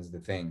experience the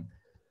thing.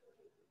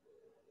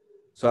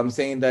 So I'm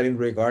saying that in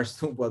regards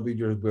to what we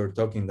were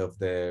talking of,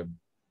 the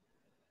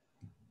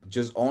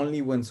just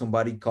only when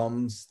somebody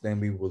comes then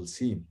we will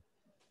see.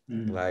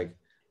 Like,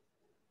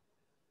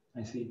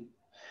 I see.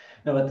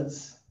 No, but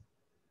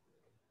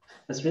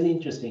that's really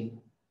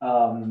interesting.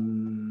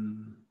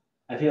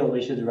 I feel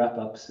we should wrap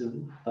up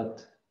soon,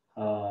 but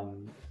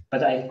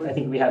I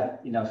think we have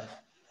enough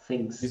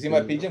things you see my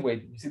to. pigeon?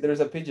 Wait, you see there's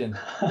a pigeon.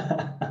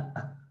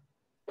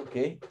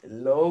 Okay,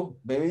 hello,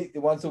 maybe it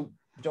wants to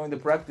join the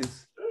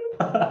practice.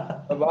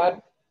 Bye-bye.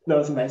 That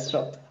was a nice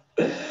shot.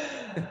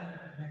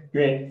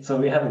 Great. So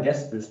we have a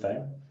guest this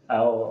time.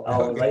 I'll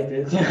Okay. invite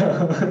it.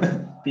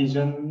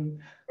 Pigeon,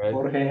 Right.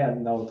 Jorge,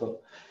 and Naoto.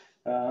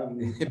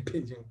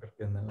 Pigeon.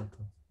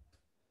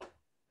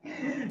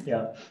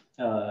 Yeah.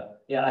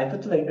 Yeah. I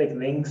put like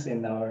links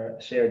in our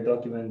shared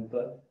document,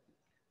 but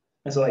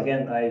so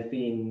again, I've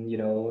been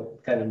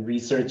kind of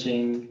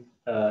researching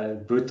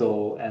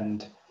Buto,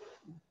 and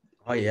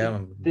Oh yeah.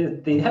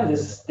 they have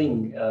this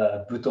thing,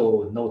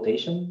 Buto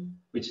notation,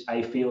 which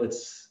I feel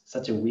it's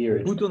such a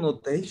weird. Buto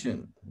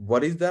notation.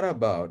 What is that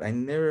about? I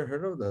never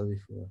heard of that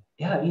before.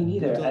 Yeah, me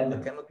neither. Buto, I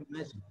And cannot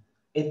imagine.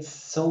 it's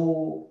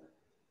so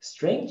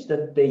strange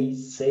that they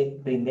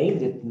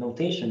named it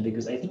notation,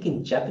 because I think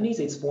in Japanese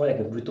it's more like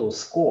a Buto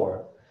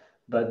score,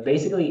 but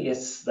basically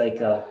it's like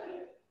a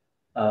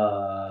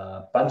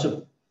bunch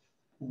of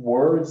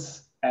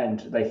words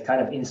and like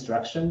kind of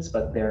instructions,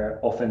 but they're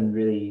often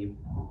really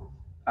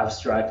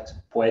abstract,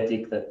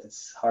 poetic, that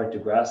it's hard to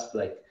grasp.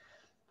 Like,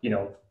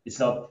 it's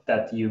not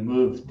that you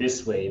move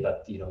this way,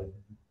 but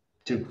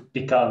to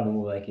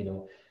become like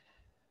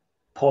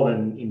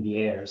pollen in the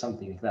air or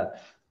something like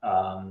that.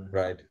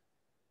 Right.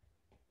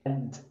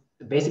 And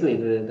basically,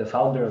 the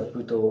founder of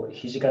Buto,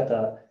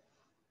 Hijikata,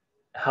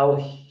 how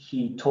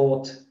he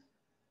taught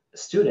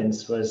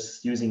students was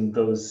using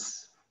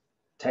those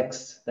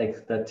texts,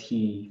 like that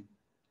he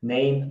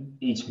named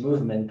each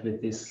movement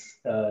with these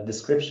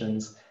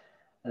descriptions,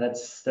 and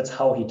that's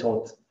how he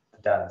taught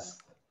the dance.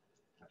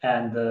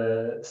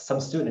 And some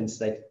students,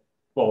 like,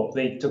 well,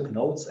 they took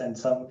notes, and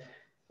some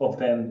of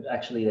them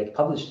actually like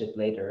published it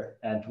later.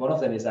 And one of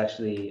them is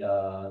actually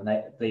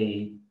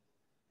they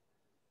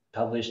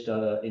published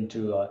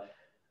into a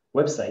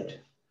website,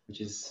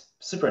 which is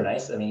super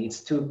nice. I mean,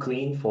 it's too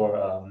clean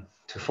for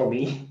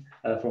me,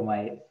 for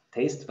my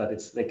taste, but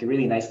it's like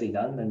really nicely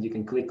done, and you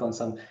can click on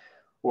some,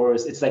 or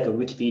it's like a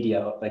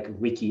Wikipedia, like a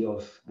wiki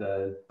of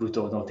the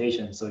Buto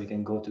notation. So you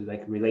can go to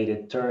like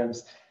related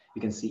terms,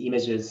 you can see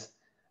images,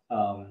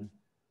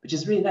 which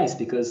is really nice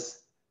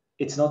because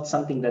it's not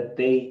something that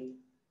they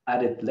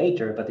added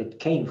later, but it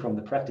came from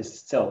the practice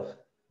itself,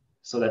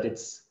 so that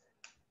it's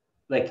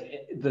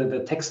like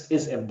the text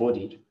is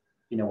embodied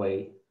in a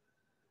way.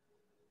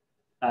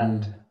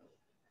 And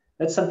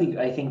that's something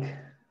I think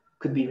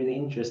could be really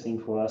interesting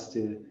for us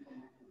to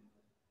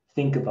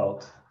think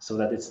about, so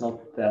that it's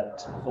not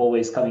that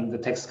always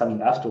the text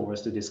coming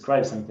afterwards to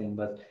describe something,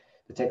 but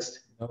the text.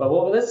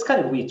 Well, that's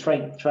kind of we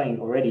trying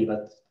already,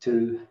 but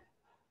to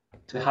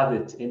have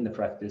it in the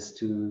practice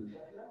to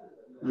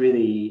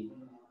really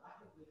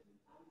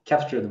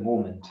capture the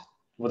moment.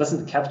 Well,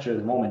 doesn't capture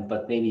the moment,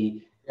 but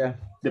maybe Yeah.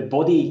 the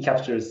body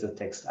captures the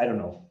text. I don't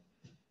know.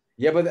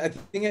 Yeah, but I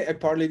think I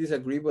partly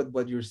disagree with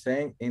what you're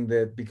saying in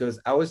that, because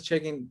I was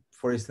checking,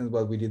 for instance,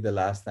 what we did the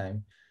last time,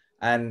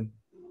 and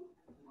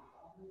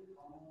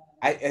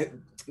I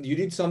you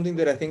did something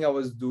that I think I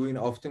was doing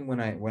often when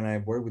I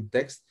work with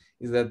text,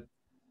 is that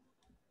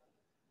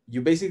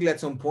you basically at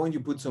some point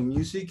you put some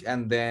music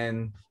and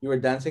then you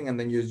were dancing and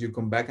then you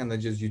come back and then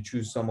just you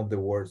choose some of the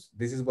words.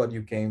 This is what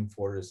you came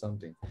for or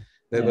something.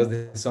 That was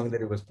the song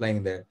that it was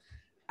playing there.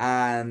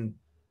 And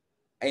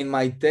in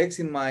my text,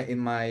 in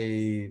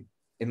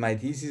my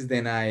thesis,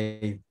 then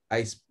I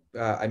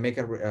make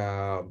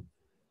an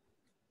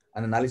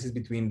analysis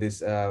between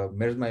this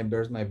my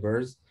verse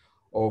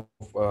of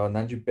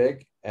Nanju Pek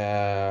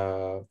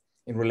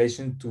in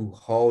relation to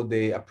how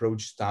they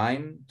approach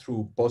time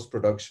through post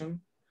production.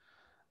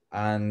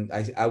 And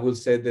I will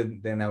say that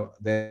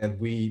that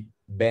we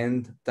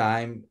bend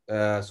time,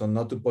 so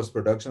not to post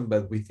production,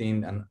 but within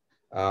an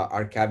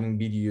archiving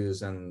videos,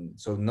 and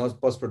so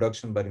not post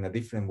production, but in a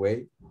different way.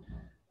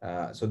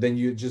 So then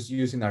you just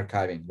using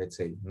archiving, let's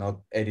say, not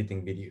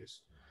editing videos.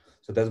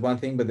 So that's one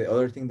thing. But the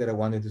other thing that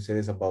I wanted to say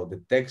is about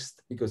the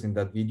text, because in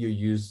that video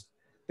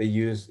they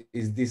use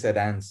is this a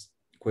dance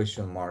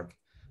question mark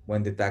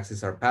when the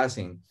taxes are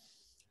passing.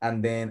 And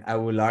then I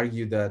will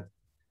argue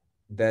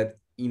that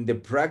in the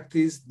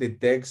practice, the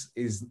text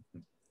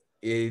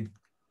it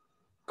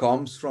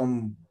comes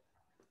from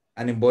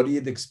an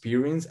embodied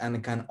experience and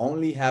it can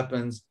only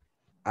happens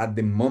at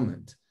the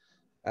moment,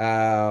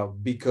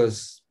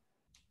 because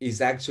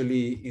it's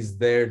actually is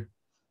there.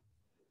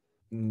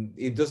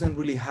 It doesn't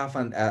really have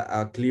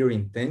a clear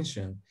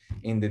intention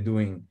in the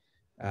doing.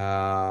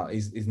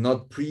 Is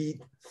not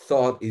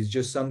pre-thought. It's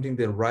just something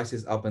that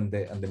rises up in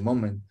the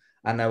moment.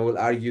 And I will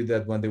argue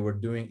that what they were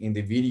doing in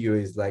the video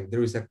is like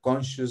there is a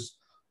conscious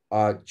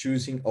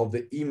choosing of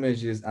the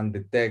images and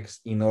the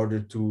text in order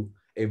to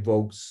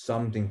evoke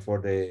something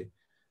for the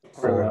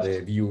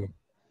viewer,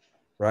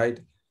 right?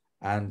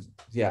 And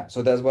yeah,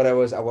 so that's what I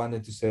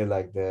wanted to say,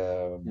 like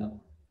in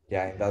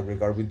that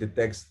regard with the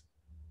text.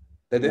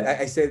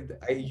 I said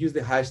I use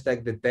the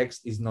hashtag the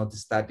text is not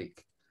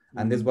static,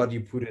 and that's what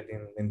you put it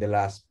in the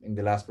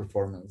last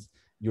performance.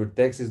 Your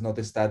text is not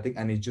static,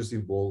 and it just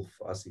evolves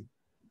as it.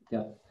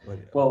 Yeah.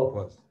 Well,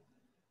 was.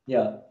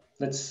 Yeah.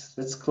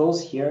 Let's close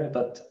here,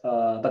 but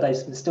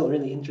I'm still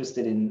really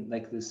interested in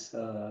like this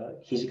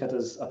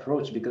Hijikata's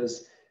approach, because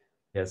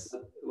Yes,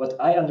 what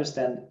I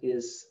understand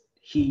is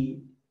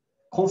he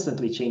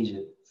constantly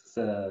changes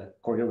the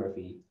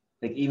choreography,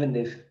 like even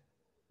if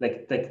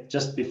like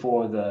just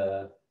before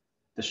the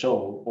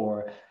show,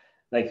 or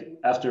like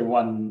after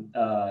one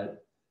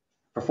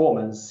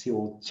performance he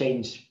will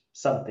change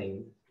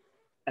something.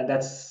 And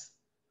that's,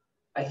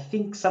 I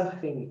think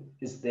something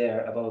is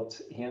there about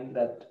him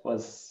that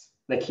was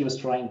like he was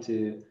trying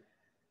to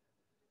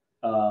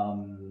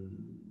um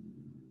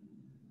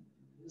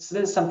so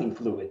there's something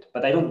fluid,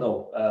 but I don't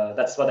know.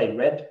 That's what I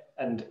read,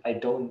 and I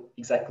don't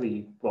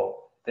exactly.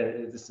 Well,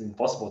 it's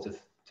impossible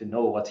to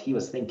know what he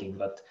was thinking,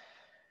 but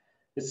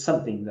it's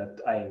something that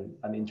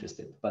I'm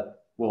interested.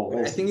 But we'll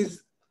I think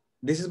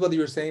this is what you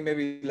were saying.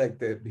 Maybe like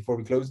before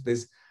we close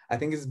this, I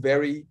think it's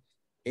very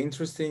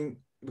interesting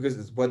because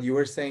it's what you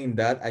were saying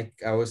that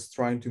I was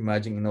trying to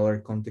imagine in other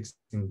contexts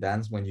in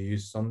dance when you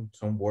use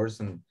some words,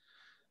 and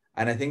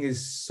I think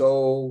it's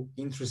so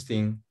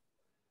interesting.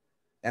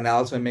 And I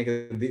also make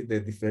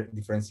the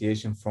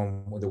differentiation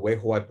from the way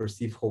how I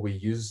perceive how we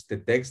use the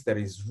text that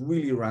is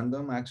really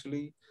random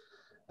actually.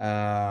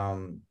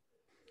 And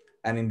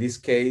in this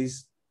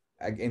case,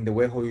 in the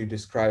way how you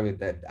describe it,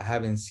 that I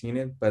haven't seen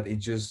it, but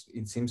it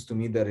seems to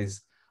me that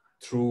is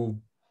through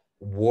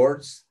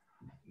words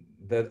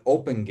that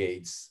open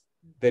gates,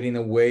 that in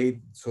a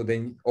way, so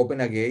then open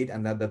a gate,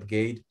 and that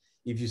gate,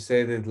 if you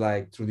say that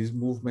like through this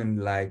movement,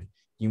 like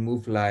you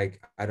move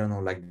like, I don't know,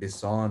 like the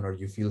sun, or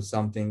you feel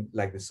something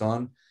like the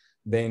sun,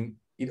 then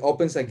it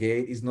opens a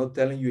gate. It's not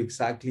telling you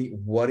exactly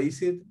what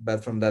is it,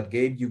 but from that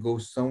gate you go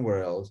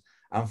somewhere else,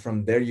 and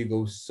from there you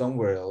go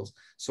somewhere else.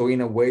 So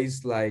in a way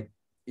it's like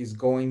it's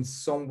going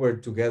somewhere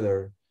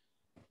together.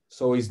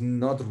 So it's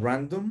not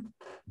random,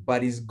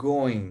 but it's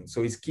going.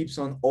 So it keeps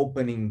on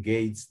opening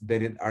gates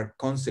that are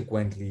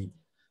consequently,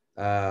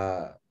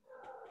 uh,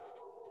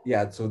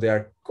 yeah. So they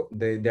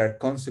are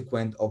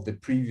consequent of the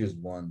previous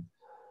one,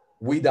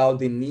 without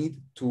the need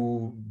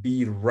to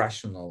be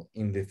rational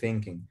in the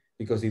thinking,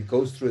 because it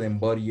goes through the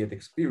embodied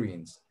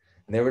experience.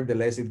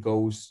 Nevertheless, it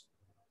goes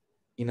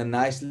in a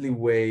nicely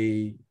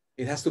way.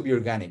 It has to be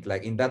organic.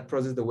 Like in that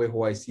process, the way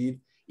how I see it,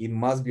 it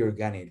must be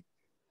organic.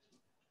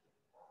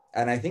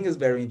 And I think it's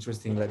very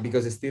interesting, like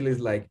because it still is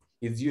like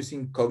it's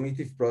using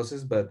cognitive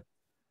process, but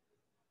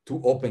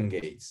to open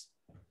gates.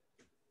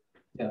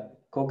 Yeah,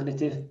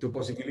 cognitive. To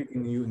possibility,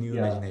 new Yeah.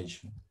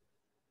 imagination.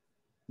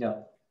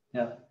 Yeah,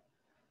 yeah.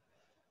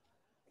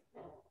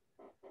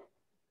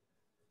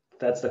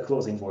 That's the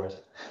closing word.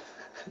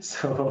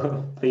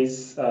 So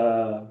please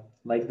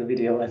like the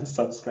video and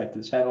subscribe to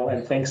the channel.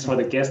 And thanks for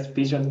the guest,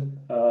 Pigeon.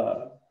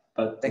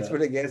 Thanks for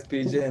the guest,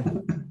 Pigeon.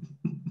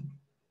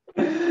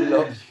 We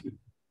love you.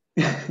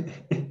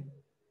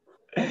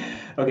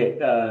 Okay,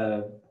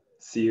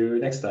 see you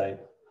next time.